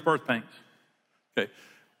there means birth pains. Okay,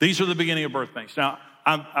 these are the beginning of birth pains. Now,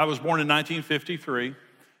 I was born in 1953,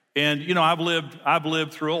 and you know I've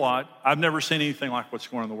lived through a lot. I've never seen anything like what's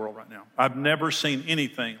going on in the world right now. I've never seen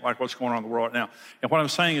anything like what's going on in the world right now. And what I'm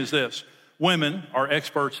saying is this: women are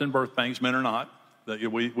experts in birth pains, men are not. That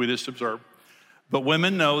we just observe. But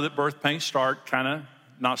women know that birth pains start kind of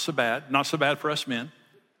not so bad for us men.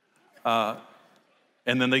 And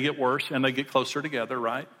then they get worse and they get closer together,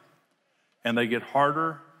 right? And they get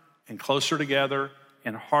harder and closer together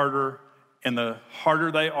and the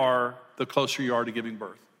harder they are, the closer you are to giving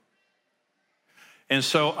birth. And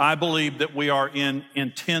so I believe that we are in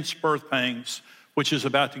intense birth pains, which is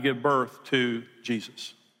about to give birth to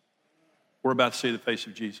Jesus. We're about to see the face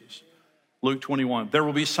of Jesus. Luke 21, there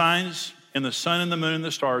will be signs in the sun and the moon and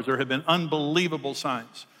the stars. There have been unbelievable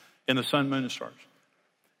signs in the sun, moon, and stars.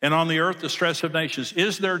 And on the earth, distress of nations.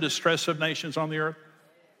 Is there distress of nations on the earth?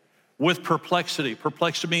 With perplexity.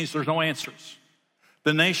 Perplexity means there's no answers.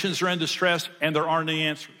 The nations are in distress and there aren't any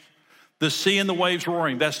answers. The sea and the waves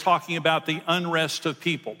roaring, that's talking about the unrest of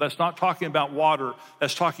people. That's not talking about water.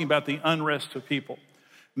 That's talking about the unrest of people.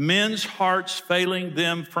 Men's hearts failing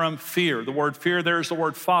them from fear. The word fear there is the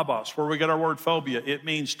word phobos, where we get our word phobia. It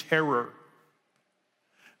means terror.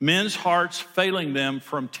 Men's hearts failing them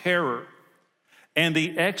from terror and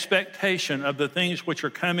the expectation of the things which are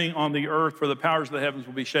coming on the earth, for the powers of the heavens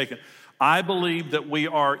will be shaken. I believe that we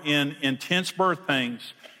are in intense birth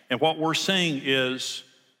pains, and what we're seeing is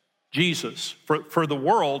Jesus. For the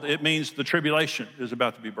world, it means the tribulation is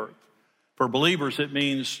about to be birthed. For believers, it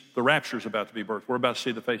means the rapture is about to be birthed. We're about to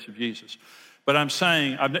see the face of Jesus. But I'm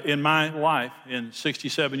saying, in my life, in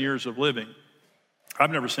 67 years of living,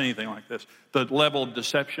 I've never seen anything like this. The level of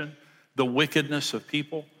deception, the wickedness of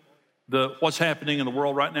people, what's happening in the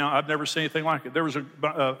world right now, I've never seen anything like it. There was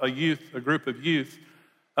a group of youth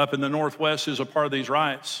up in the Northwest who's a part of these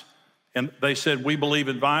riots, and they said, we believe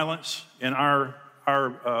in violence, and our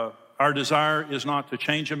desire is not to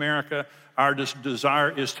change America. Our desire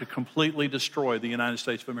is to completely destroy the United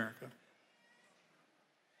States of America.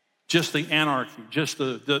 Just the anarchy, just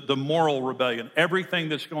the moral rebellion, everything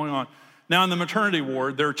that's going on. Now, in the maternity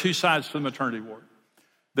ward, there are two sides to the maternity ward.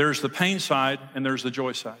 There's the pain side and there's the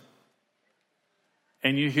joy side.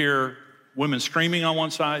 And you hear women screaming on one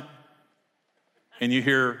side, and you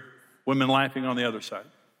hear women laughing on the other side.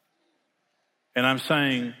 And I'm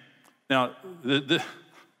saying, now,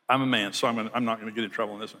 I'm a man, so I'm not going to get in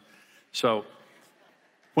trouble on this one. So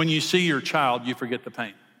when you see your child, you forget the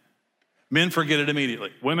pain. Men forget it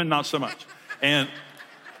immediately. Women, not so much. And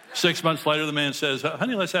 6 months later, the man says,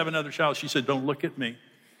 honey, let's have another child. She said, don't look at me,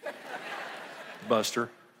 Buster.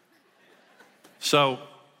 So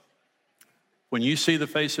when you see the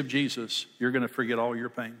face of Jesus, you're going to forget all your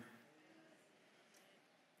pain.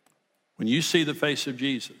 When you see the face of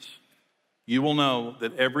Jesus, you will know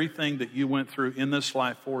that everything that you went through in this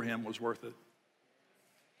life for him was worth it.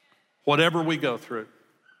 Whatever we go through,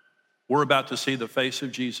 we're about to see the face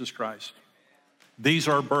of Jesus Christ. These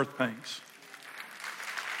are birth pains.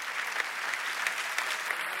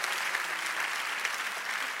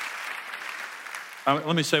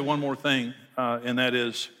 Let me say one more thing, and that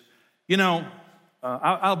is,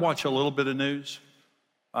 I'll watch a little bit of news.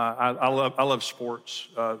 I love sports.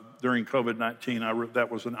 During COVID-19,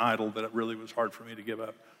 that was an idol that it really was hard for me to give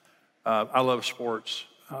up. I love sports.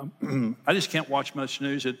 I just can't watch much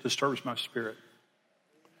news. It disturbs my spirit.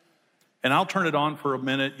 And I'll turn it on for a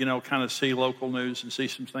minute, kind of see local news and see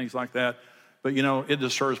some things like that. But, it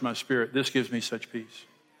disturbs my spirit. This gives me such peace.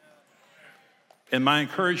 And my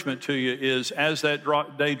encouragement to you is, as that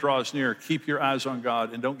day draws near, keep your eyes on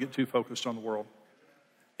God and don't get too focused on the world.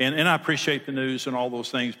 And I appreciate the news and all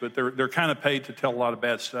those things, but they're kind of paid to tell a lot of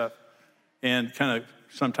bad stuff and kind of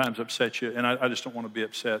sometimes upset you. And I just don't want to be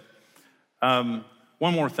upset.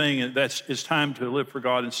 One more thing, and it's time to live for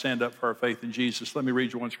God and stand up for our faith in Jesus. Let me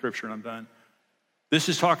read you one scripture and I'm done. This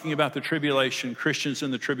is talking about the tribulation, Christians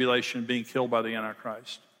in the tribulation being killed by the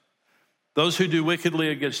Antichrist. Those who do wickedly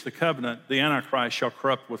against the covenant, the Antichrist shall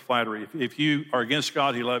corrupt with flattery. If you are against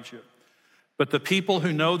God, he loves you. But the people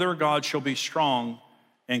who know their God shall be strong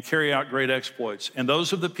and carry out great exploits. And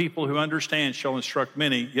those of the people who understand shall instruct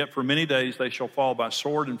many, yet for many days they shall fall by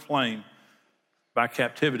sword and flame, by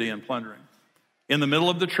captivity and plundering. In the middle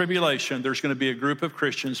of the tribulation, there's going to be a group of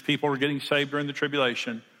Christians, people are getting saved during the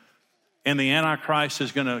tribulation, and the Antichrist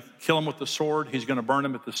is going to kill them with the sword, he's going to burn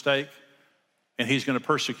them at the stake, and he's going to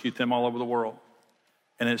persecute them all over the world.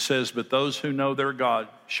 And it says, but those who know their God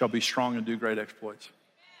shall be strong and do great exploits.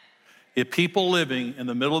 If people living in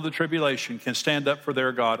the middle of the tribulation can stand up for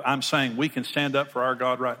their God, I'm saying we can stand up for our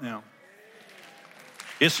God right now.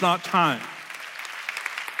 It's not time.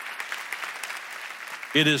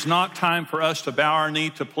 It is not time for us to bow our knee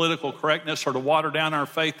to political correctness or to water down our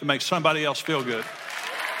faith to make somebody else feel good.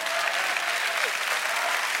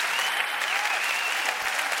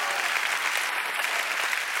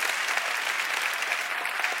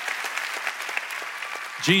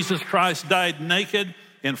 Jesus Christ died naked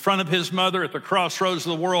in front of his mother at the crossroads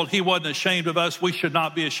of the world. He wasn't ashamed of us. We should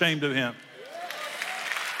not be ashamed of him.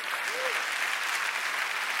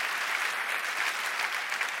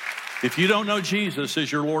 If you don't know Jesus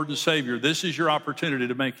as your Lord and Savior, this is your opportunity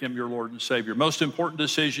to make him your Lord and Savior. Most important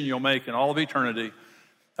decision you'll make in all of eternity.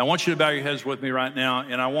 I want you to bow your heads with me right now,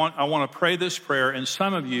 and I want to pray this prayer. And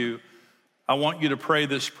some of you, I want you to pray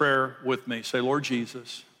this prayer with me. Say, Lord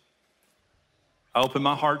Jesus, I open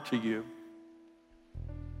my heart to you,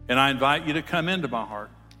 and I invite you to come into my heart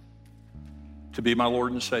to be my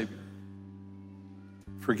Lord and Savior.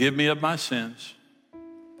 Forgive me of my sins.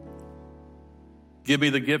 Give me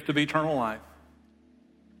the gift of eternal life,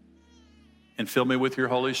 and fill me with your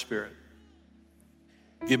Holy Spirit.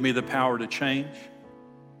 Give me the power to change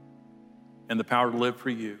and the power to live for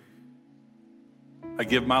you. I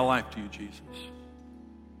give my life to you, Jesus.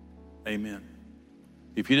 Amen.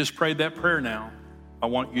 If you just prayed that prayer now, I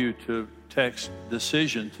want you to text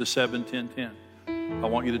decision to 71010. I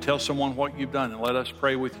want you to tell someone what you've done and let us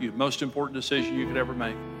pray with you. Most important decision you could ever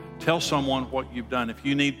make. Tell someone what you've done. If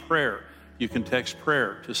you need prayer, you can text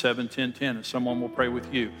prayer to 71010 and someone will pray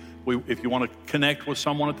with you. If you want to connect with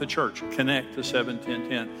someone at the church, connect to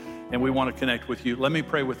 71010 and we want to connect with you. Let me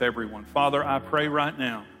pray with everyone. Father, I pray right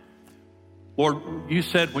now. Lord, you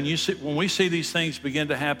said when we see these things begin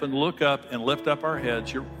to happen, look up and lift up our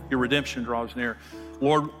heads. Your redemption draws near.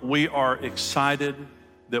 Lord, we are excited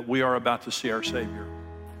that we are about to see our Savior.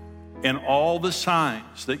 And all the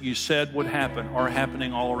signs that you said would happen are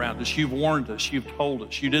happening all around us. You've warned us. You've told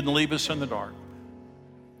us. You didn't leave us in the dark.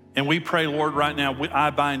 And we pray, Lord, right now, I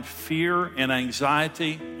bind fear and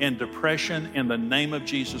anxiety and depression in the name of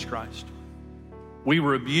Jesus Christ. We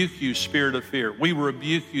rebuke you, spirit of fear. We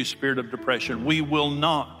rebuke you, spirit of depression. We will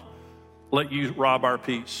not let you rob our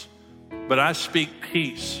peace. But I speak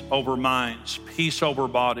peace over minds, peace over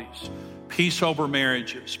bodies, peace over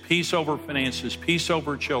marriages, peace over finances, peace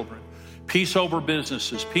over children, peace over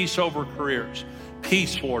businesses, peace over careers.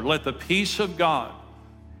 Peace, Lord. Let the peace of God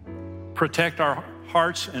protect our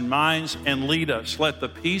hearts and minds and lead us. Let the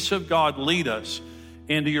peace of God lead us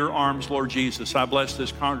into your arms, Lord Jesus. I bless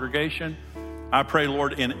this congregation. I pray,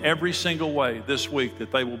 Lord, in every single way this week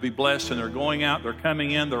that they will be blessed and they're going out, they're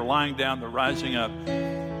coming in, they're lying down, they're rising up.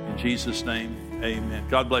 In Jesus' name, amen.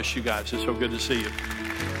 God bless you guys. It's so good to see you.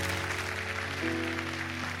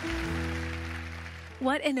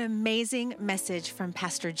 What an amazing message from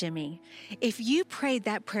Pastor Jimmy. If you prayed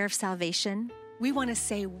that prayer of salvation, we want to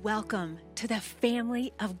say welcome to the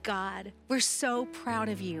family of God. We're so proud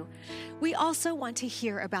of you. We also want to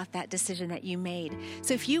hear about that decision that you made.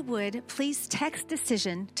 So if you would, please text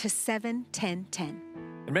decision to 71010.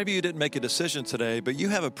 And maybe you didn't make a decision today, but you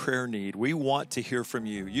have a prayer need. We want to hear from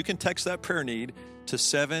you. You can text that prayer need to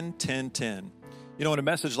 71010. You know, in a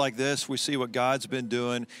message like this, we see what God's been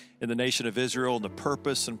doing in the nation of Israel and the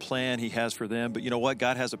purpose and plan he has for them. But you know what?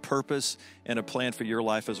 God has a purpose and a plan for your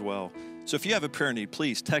life as well. So if you have a prayer need,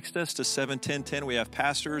 please text us to 71010. We have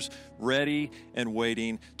pastors ready and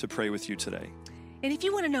waiting to pray with you today. And if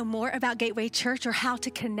you want to know more about Gateway Church or how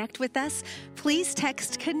to connect with us, please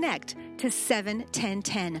text CONNECT to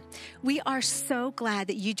 71010. We are so glad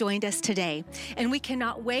that you joined us today, and we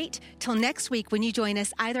cannot wait till next week when you join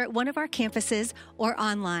us either at one of our campuses or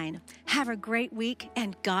online. Have a great week,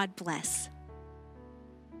 and God bless.